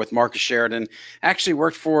for with Marcus Sheridan. Actually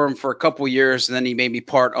worked for him for a couple of years, and then he made me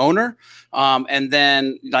part owner. And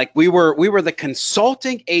then like we were the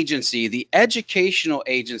consulting agency, the educational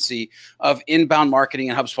agency of inbound marketing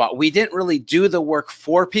in HubSpot. We didn't really do the work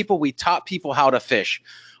for people. We taught people how to fish.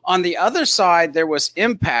 On the other side, there was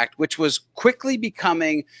Impact, which was quickly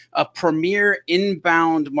becoming a premier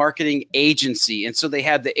inbound marketing agency. And so they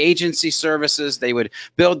had the agency services. They would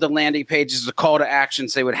build the landing pages, the call to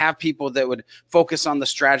actions. They would have people that would focus on the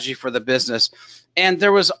strategy for the business. And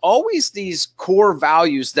there was always these core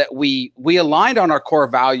values that we aligned on. Our core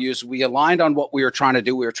values. We aligned on what we were trying to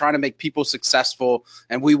do. We were trying to make people successful,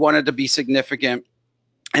 and we wanted to be significant.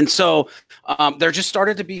 And so there just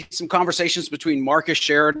started to be some conversations between Marcus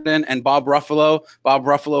Sheridan and Bob Ruffalo. Bob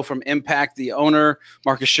Ruffalo from Impact, the owner,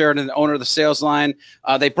 Marcus Sheridan, the owner of The Sales Line.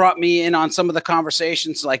 They brought me in on some of the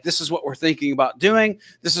conversations, like, this is what we're thinking about doing.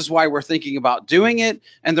 This is why we're thinking about doing it.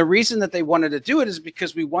 And the reason that they wanted to do it is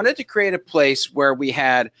because we wanted to create a place where we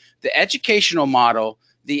had the educational model,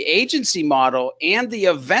 the agency model, and the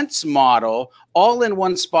events model all in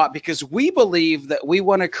one spot, because we believe that we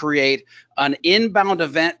want to create an inbound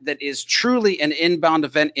event that is truly an inbound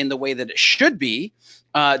event in the way that it should be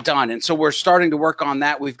done. And so we're starting to work on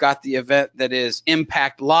that. We've got the event that is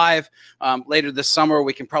Impact Live later this summer.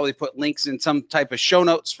 We can probably put links in some type of show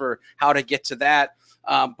notes for how to get to that.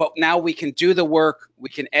 But now we can do the work. We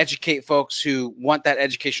can educate folks who want that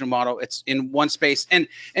educational model. It's in one space. And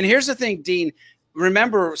here's the thing, Dean.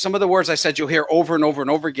 Remember, some of the words I said you'll hear over and over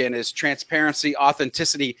and over again is transparency,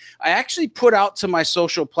 authenticity. I actually put out to my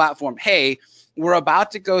social platform, hey, we're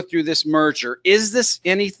about to go through this merger. Is this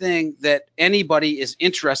anything that anybody is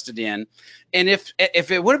interested in? And if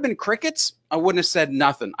it would have been crickets, I wouldn't have said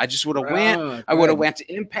nothing. I just would have went. I would have went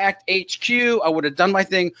to Impact HQ. I would have done my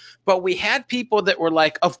thing. But we had people that were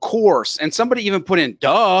like, of course. And somebody even put in,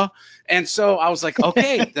 duh. And so I was like,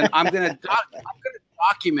 okay, then I'm going to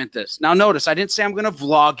document this. Now, notice, I didn't say I'm going to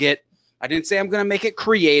vlog it. I didn't say I'm going to make it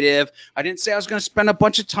creative. I didn't say I was going to spend a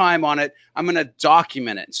bunch of time on it. I'm going to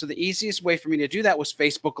document it. So the easiest way for me to do that was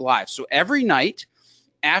Facebook Live. So every night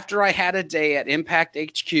after I had a day at Impact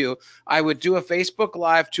HQ, I would do a Facebook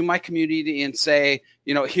Live to my community and say,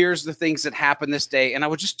 here's the things that happened this day. And I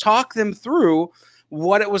would just talk them through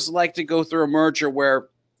what it was like to go through a merger where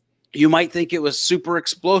you might think it was super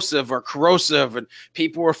explosive or corrosive and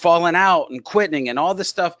people were falling out and quitting and all this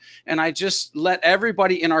stuff. And I just let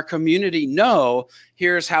everybody in our community know,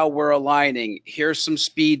 here's how we're aligning. Here's some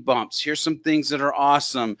speed bumps. Here's some things that are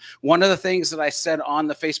awesome. One of the things that I said on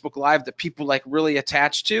the Facebook Live that people like really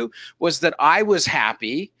attached to was that I was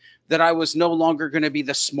happy that I was no longer going to be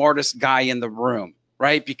the smartest guy in the room.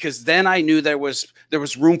 Right? Because then I knew there was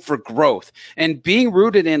room for growth. And being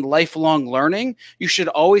rooted in lifelong learning, you should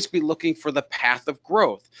always be looking for the path of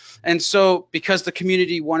growth. And so because the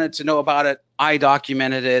community wanted to know about it, I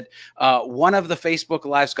documented it. One of the Facebook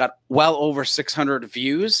Lives got well over 600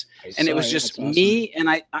 views. And it was just me. And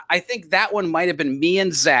I think that one might have been me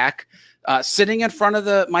and Zach sitting in front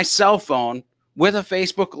of my cell phone with a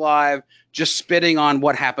Facebook Live, just spitting on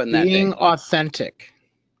what happened that day. Being authentic.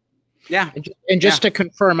 Yeah. And just to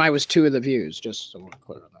confirm, I was 2 of the views, just so we're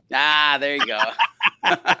clear on that. There you go.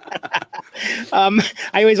 I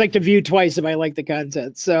always like to view twice if I like the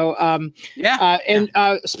content. So,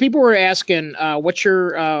 so people were asking, what's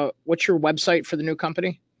your website for the new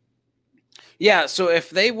company? Yeah, so if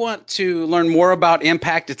they want to learn more about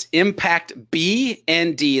Impact, it's Impact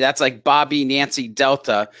BND. That's like Bobby, Nancy,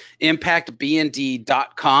 Delta,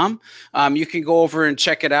 impactbnd.com. You can go over and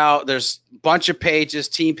check it out. There's a bunch of pages,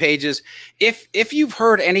 team pages. If you've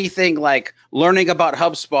heard anything like learning about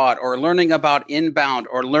HubSpot or learning about inbound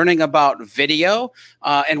or learning about video,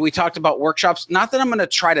 and we talked about workshops, not that I'm going to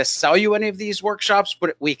try to sell you any of these workshops,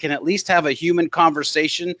 but we can at least have a human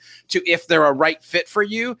conversation to if they're a right fit for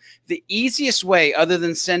you. The easiest way, other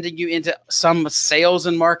than sending you into some sales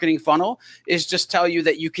and marketing funnel, is just tell you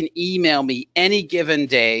that you can email me any given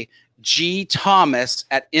day,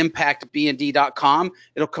 gthomas@impactbnd.com.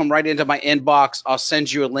 It'll come right into my inbox. I'll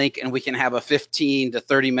send you a link and we can have a 15 to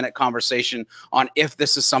 30-minute conversation on if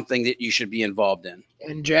this is something that you should be involved in.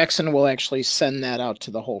 And Jackson will actually send that out to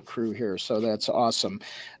the whole crew here, so that's awesome.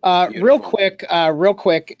 Beautiful. Real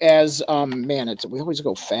quick, as man, we always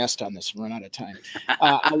go fast on this and run out of time.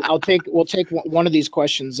 We'll take one of these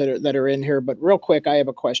questions that are in here, but real quick, I have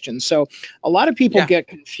a question. So a lot of people get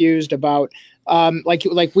confused about. Like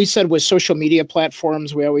we said with social media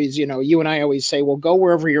platforms, we always, you and I always say, well, go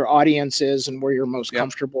wherever your audience is and where you're most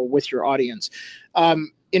comfortable with your audience.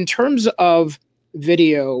 In terms of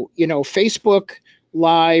video, Facebook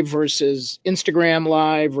Live versus Instagram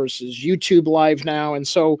Live versus YouTube Live now. And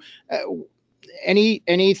so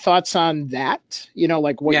any thoughts on that?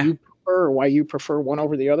 Like what you prefer or why you prefer one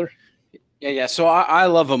over the other? Yeah. So I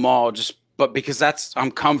love them all, but because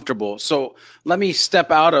I'm comfortable. So let me step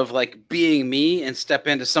out of like being me and step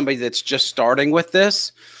into somebody that's just starting with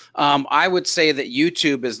this. I would say that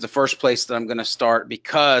YouTube is the first place that I'm going to start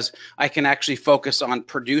because I can actually focus on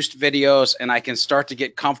produced videos and I can start to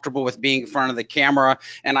get comfortable with being in front of the camera.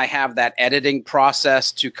 And I have that editing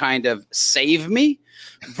process to kind of save me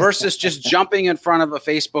versus just jumping in front of a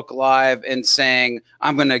Facebook Live and saying,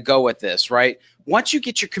 I'm going to go with this, right? Once you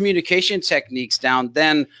get your communication techniques down,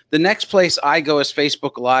 then the next place I go is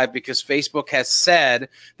Facebook Live because Facebook has said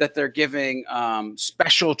that they're giving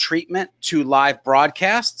special treatment to live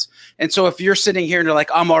broadcasts. And so if you're sitting here and you're like,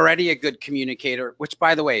 I'm already a good communicator, which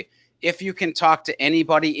by the way, if you can talk to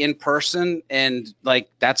anybody in person and like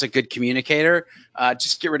that's a good communicator,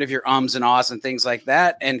 just get rid of your ums and ahs and things like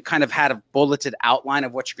that and kind of had a bulleted outline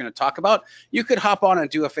of what you're going to talk about. You could hop on and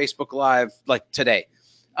do a Facebook Live like today.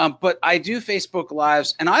 But I do Facebook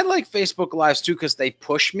Lives, and I like Facebook Lives too because they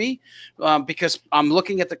push me because I'm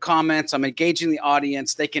looking at the comments, I'm engaging the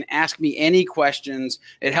audience. They can ask me any questions.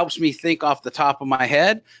 It helps me think off the top of my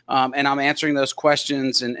head, and I'm answering those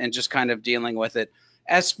questions and just kind of dealing with it.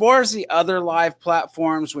 As far as the other live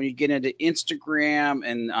platforms, when you get into Instagram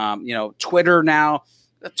and Twitter now,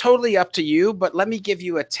 totally up to you, but let me give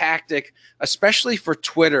you a tactic, especially for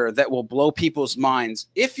Twitter, that will blow people's minds.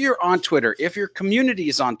 If you're on Twitter, if your community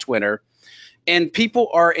is on Twitter and people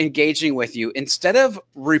are engaging with you, instead of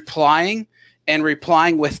replying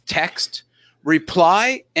with text,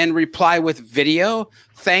 reply with video,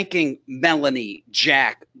 thanking Melanie,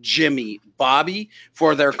 Jack, Jimmy, Bobby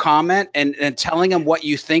for their comment and telling them what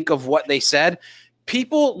you think of what they said.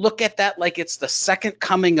 People look at that like it's the second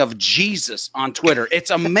coming of Jesus on Twitter.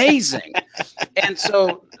 It's amazing. And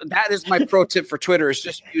so that is my pro tip for Twitter is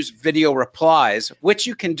just use video replies, which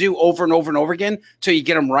you can do over and over and over again till you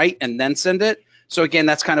get them right and then send it. So again,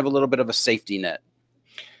 that's kind of a little bit of a safety net.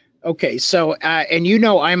 Okay, so and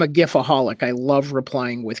I'm a GIF-aholic. I love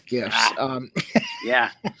replying with GIFs.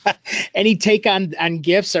 Yeah. Any take on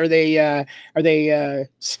GIFs? Are they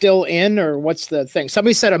still in, or what's the thing?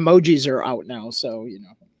 Somebody said emojis are out now, so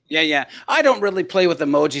Yeah. I don't really play with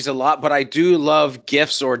emojis a lot, but I do love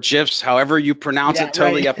GIFs or GIFs, however you pronounce it.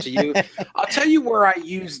 Totally up to you. I'll tell you where I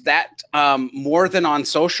use that more than on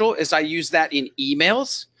social is I use that in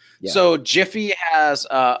emails. Yeah. So Jiffy has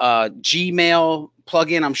a Gmail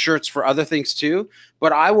plugin. I'm sure it's for other things too,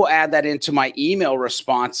 but I will add that into my email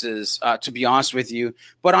responses, to be honest with you.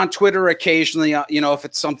 But on Twitter, occasionally, if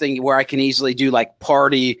it's something where I can easily do like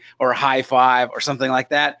party or high five or something like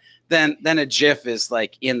that, then a GIF is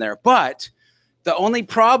like in there. But the only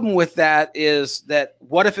problem with that is that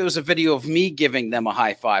what if it was a video of me giving them a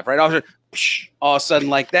high five, right? All of a sudden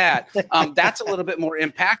like that. That's a little bit more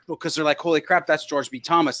impactful because they're like, holy crap, that's George B.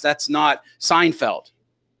 Thomas. That's not Seinfeld.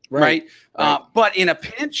 Right. But in a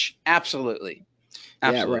pinch, absolutely.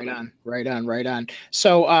 Yeah, right on.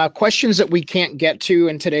 So questions that we can't get to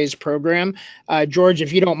in today's program, George,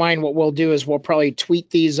 if you don't mind, what we'll do is we'll probably tweet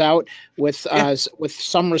these out with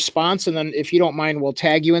some response. And then if you don't mind, we'll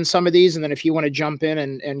tag you in some of these. And then if you want to jump in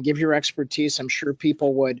and give your expertise, I'm sure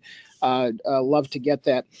people would love to get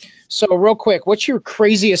that. So real quick, what's your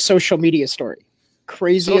craziest social media story?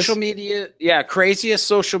 Craziest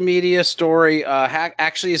social media story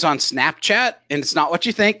actually is on Snapchat, and it's not what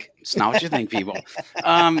you think. It's not what you think, people.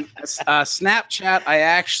 Snapchat, I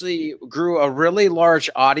actually grew a really large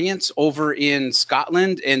audience over in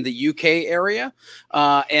Scotland and the UK area.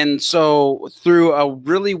 And so through a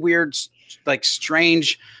really weird,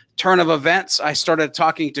 strange turn of events, I started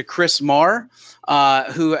talking to Chris Marr,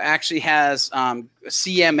 who actually has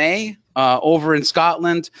CMA over in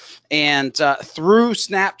Scotland. And through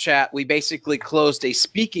Snapchat, we basically closed a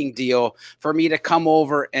speaking deal for me to come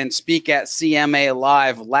over and speak at CMA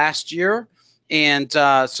Live last year. And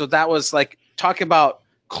so that was like, talk about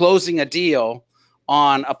closing a deal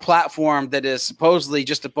on a platform that is supposedly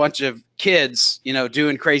just a bunch of kids,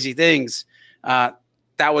 doing crazy things.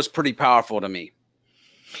 That was pretty powerful to me.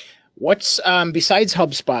 What's besides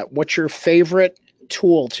HubSpot, what's your favorite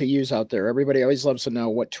tool to use out there? Everybody always loves to know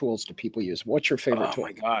what tools do people use. What's your favorite tool? Oh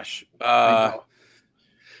my gosh.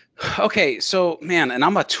 Okay, so man, and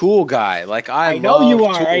I'm a tool guy. Like I know you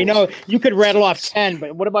are. Tools. I know you could rattle off 10,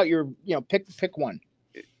 but what about your, pick one?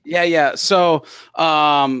 Yeah. So,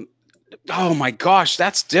 oh my gosh,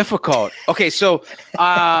 that's difficult. Okay, so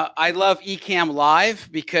I love Ecamm Live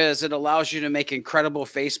because it allows you to make incredible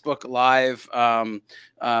Facebook Live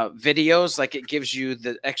videos. Like it gives you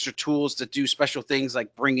the extra tools to do special things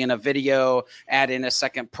like bring in a video, add in a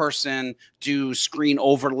second person, do screen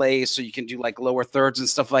overlays so you can do like lower thirds and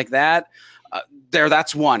stuff like that.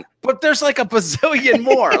 That's one, but there's like a bazillion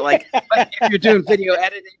more. like if you're doing video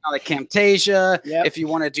editing, I like Camtasia. Yep. If you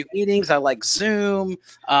want to do meetings, I like Zoom.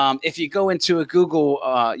 If you go into a Google,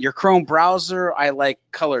 your Chrome browser, I like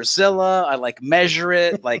Colorzilla. I like Measure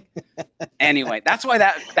It. Like anyway, that's why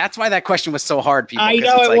that question was so hard. People, I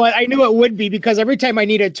know it was. I knew it would be because every time I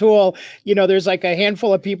need a tool, there's like a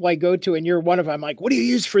handful of people I go to, and you're one of them. I'm like, what do you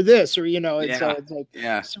use for this? Or it's like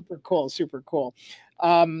super cool.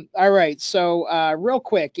 All right. So real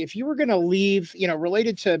quick, if you were going to leave,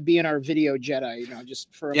 related to being our video Jedi,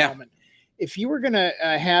 just for a moment, if you were going to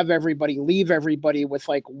leave everybody with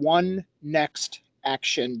like one next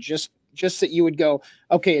action, just that you would go,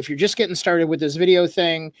 okay, if you're just getting started with this video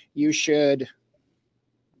thing, you should.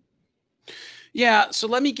 Yeah. So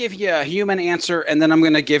let me give you a human answer, and then I'm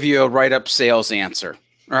going to give you a write-up sales answer.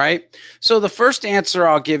 All right. So the first answer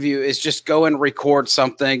I'll give you is just go and record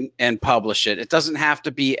something and publish it. It doesn't have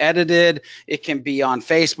to be edited. It can be on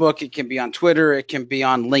Facebook. It can be on Twitter. It can be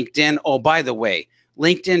on LinkedIn. Oh, by the way,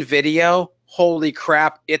 LinkedIn video, holy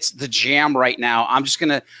crap, it's the jam right now. I'm just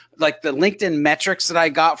going to like the LinkedIn metrics that I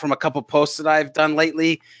got from a couple posts that I've done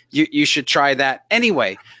lately. You should try that.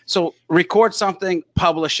 Anyway, so record something,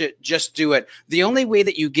 publish it, just do it. The only way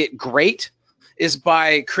that you get great is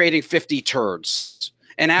by creating 50 turds.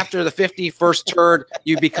 And after the 51st turd,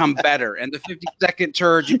 you become better. And the 52nd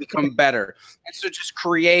turd, you become better. And so just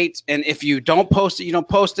create. And if you don't post it, you don't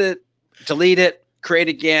post it, delete it, create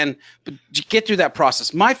again. But get through that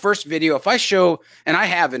process. My first video, if I show, and I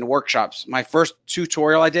have in workshops, my first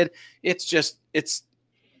tutorial I did, it's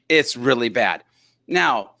really bad.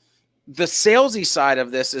 Now, the salesy side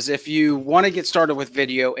of this is if you want to get started with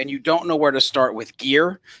video and you don't know where to start with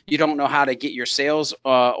gear, you don't know how to get your sales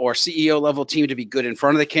or CEO level team to be good in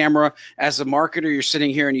front of the camera. As a marketer, you're sitting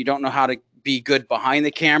here and you don't know how to be good behind the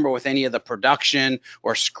camera with any of the production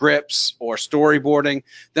or scripts or storyboarding,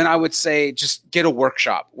 then I would say just get a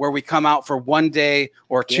workshop where we come out for 1 day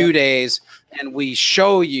or 2 days and we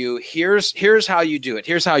show you here's how you do it.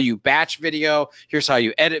 Here's how you batch video. Here's how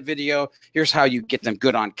you edit video. Here's how you get them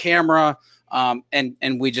good on camera.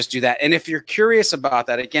 And we just do that. And if you're curious about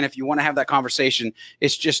that, again, if you want to have that conversation,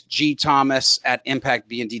 it's just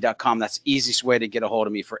gthomas@impactbnd.com. That's the easiest way to get a hold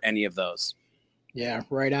of me for any of those. Yeah,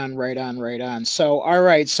 right on. So, all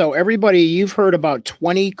right. So everybody, you've heard about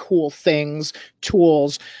 20 cool things,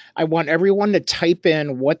 tools. I want everyone to type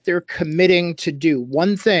in what they're committing to do.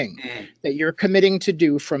 One thing that you're committing to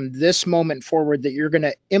do from this moment forward that you're going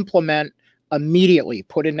to implement immediately,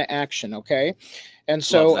 put into action. Okay. And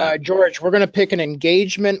so, George, we're going to pick an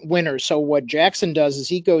engagement winner. So what Jackson does is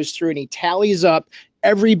he goes through and he tallies up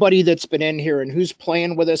everybody that's been in here and who's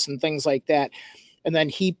playing with us and things like that. And then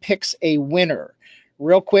he picks a winner.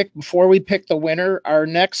 Real quick, before we pick the winner, our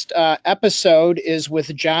next episode is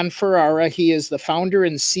with John Ferrara. He is the founder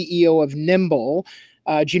and CEO of Nimble.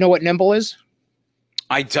 Do you know what Nimble is?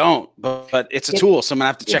 I don't, but it's a tool, so I'm going to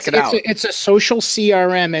have to check it out. It's a social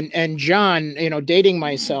CRM. And John, dating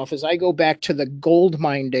myself, as I go back to the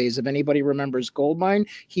Goldmine days, if anybody remembers Goldmine,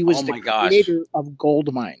 he was the creator of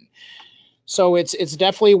Goldmine. So it's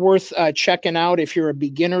definitely worth checking out. If you're a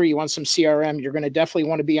beginner, you want some CRM, you're going to definitely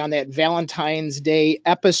want to be on that Valentine's Day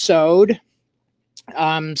episode.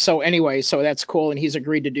 So that's cool. And he's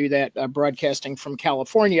agreed to do that, broadcasting from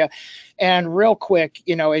California. And real quick,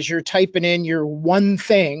 as you're typing in your one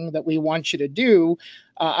thing that we want you to do,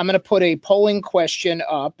 I'm going to put a polling question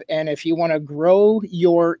up. And if you want to grow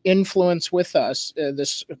your influence with us,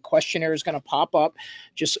 this questionnaire is going to pop up.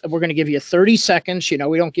 We're going to give you 30 seconds. We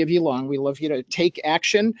don't give you long. We love you to take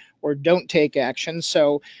action or don't take action.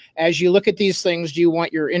 So as you look at these things, do you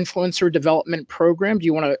want your influencer development program? Do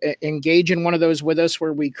you want to engage in one of those with us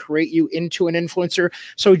where we create you into an influencer?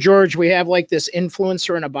 So George, we have like this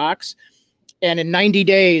influencer in a box. And in 90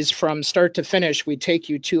 days from start to finish, we take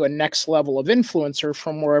you to a next level of influencer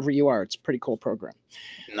from wherever you are. It's a pretty cool program.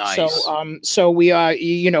 Nice. So we, do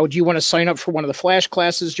you want to sign up for one of the flash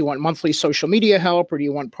classes? Do you want monthly social media help, or do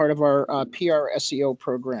you want part of our PR SEO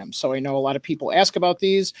program? So I know a lot of people ask about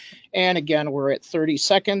these, and again, we're at 30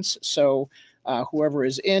 seconds. So whoever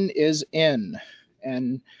is in is in.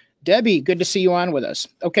 And Debbie, good to see you on with us.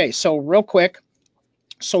 Okay, so real quick.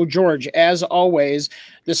 So George, as always,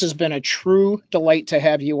 this has been a true delight to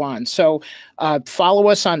have you on. So follow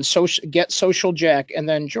us on Get Social Jack. And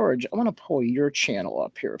then George, I want to pull your channel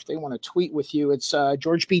up here. If they want to tweet with you, it's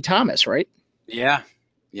George B. Thomas, right? Yeah.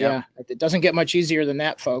 It doesn't get much easier than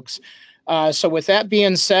that, folks. So with that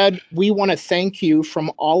being said, we want to thank you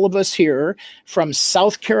from all of us here from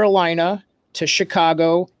South Carolina to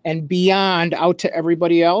Chicago and beyond out to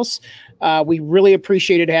everybody else. We really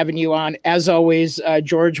appreciated having you on. As always,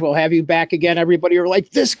 George, we'll have you back again. Everybody are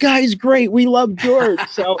like, this guy's great. We love George.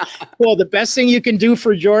 So, well, the best thing you can do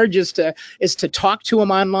for George is to talk to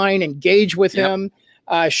him online, engage with him,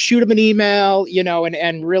 shoot him an email,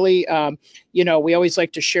 and really, we always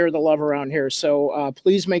like to share the love around here. So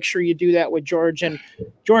please make sure you do that with George. And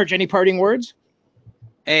George, any parting words?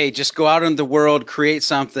 Hey, just go out in the world, create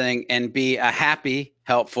something, and be a happy,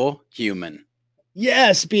 helpful human.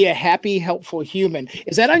 Yes, be a happy, helpful human.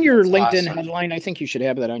 Is that on your LinkedIn headline? I think you should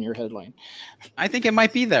have that on your headline. I think it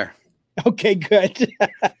might be there. Okay, good.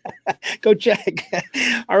 Go check.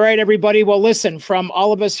 All right, everybody. Well, listen, from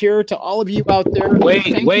all of us here to all of you out there, thank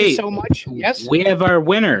you so much. Yes, we have our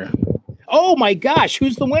winner. Oh my gosh,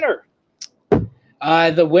 who's the winner?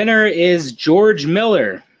 The winner is George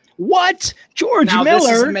Miller. What? George Miller? This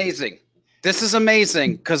is amazing. This is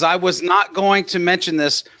amazing because I was not going to mention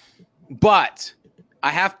this, but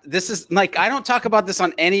this is like, I don't talk about this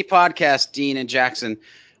on any podcast, Dean and Jackson.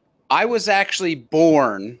 I was actually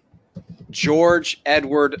born George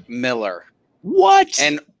Edward Miller. What?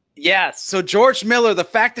 And yes, so George Miller, the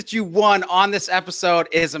fact that you won on this episode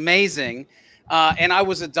is amazing. And I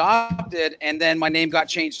was adopted, and then my name got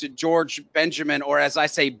changed to George Benjamin, or as I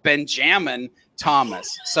say, Benjamin Thomas.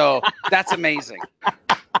 So that's amazing.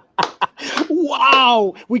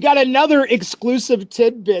 Wow, we got another exclusive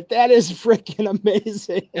tidbit. That is freaking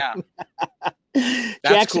amazing. Yeah.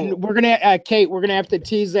 Jackson, cool. we're gonna Kate, we're gonna have to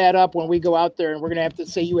tease that up when we go out there, and we're gonna have to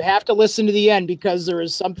say you have to listen to the end because there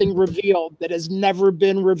is something revealed that has never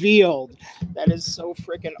been revealed. That is so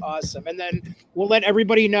freaking awesome. And then we'll let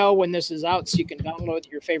everybody know when this is out, so you can download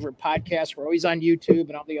your favorite podcast. We're always on YouTube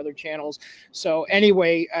and all the other channels. So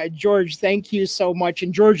anyway, George, thank you so much.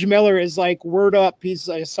 And George Miller is like word up. He's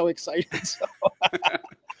so excited. So.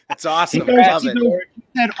 It's awesome. I love it.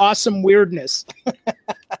 That awesome weirdness.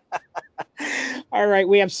 All right.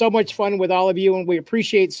 We have so much fun with all of you, and we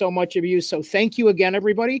appreciate so much of you. So thank you again,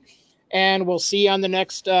 everybody. And we'll see you on the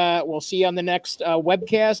next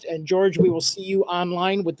webcast. And George, we will see you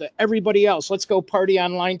online with everybody else. Let's go party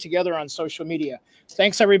online together on social media.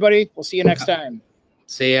 Thanks, everybody. We'll see you next time.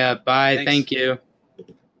 See ya. Bye. Thanks. Thank you.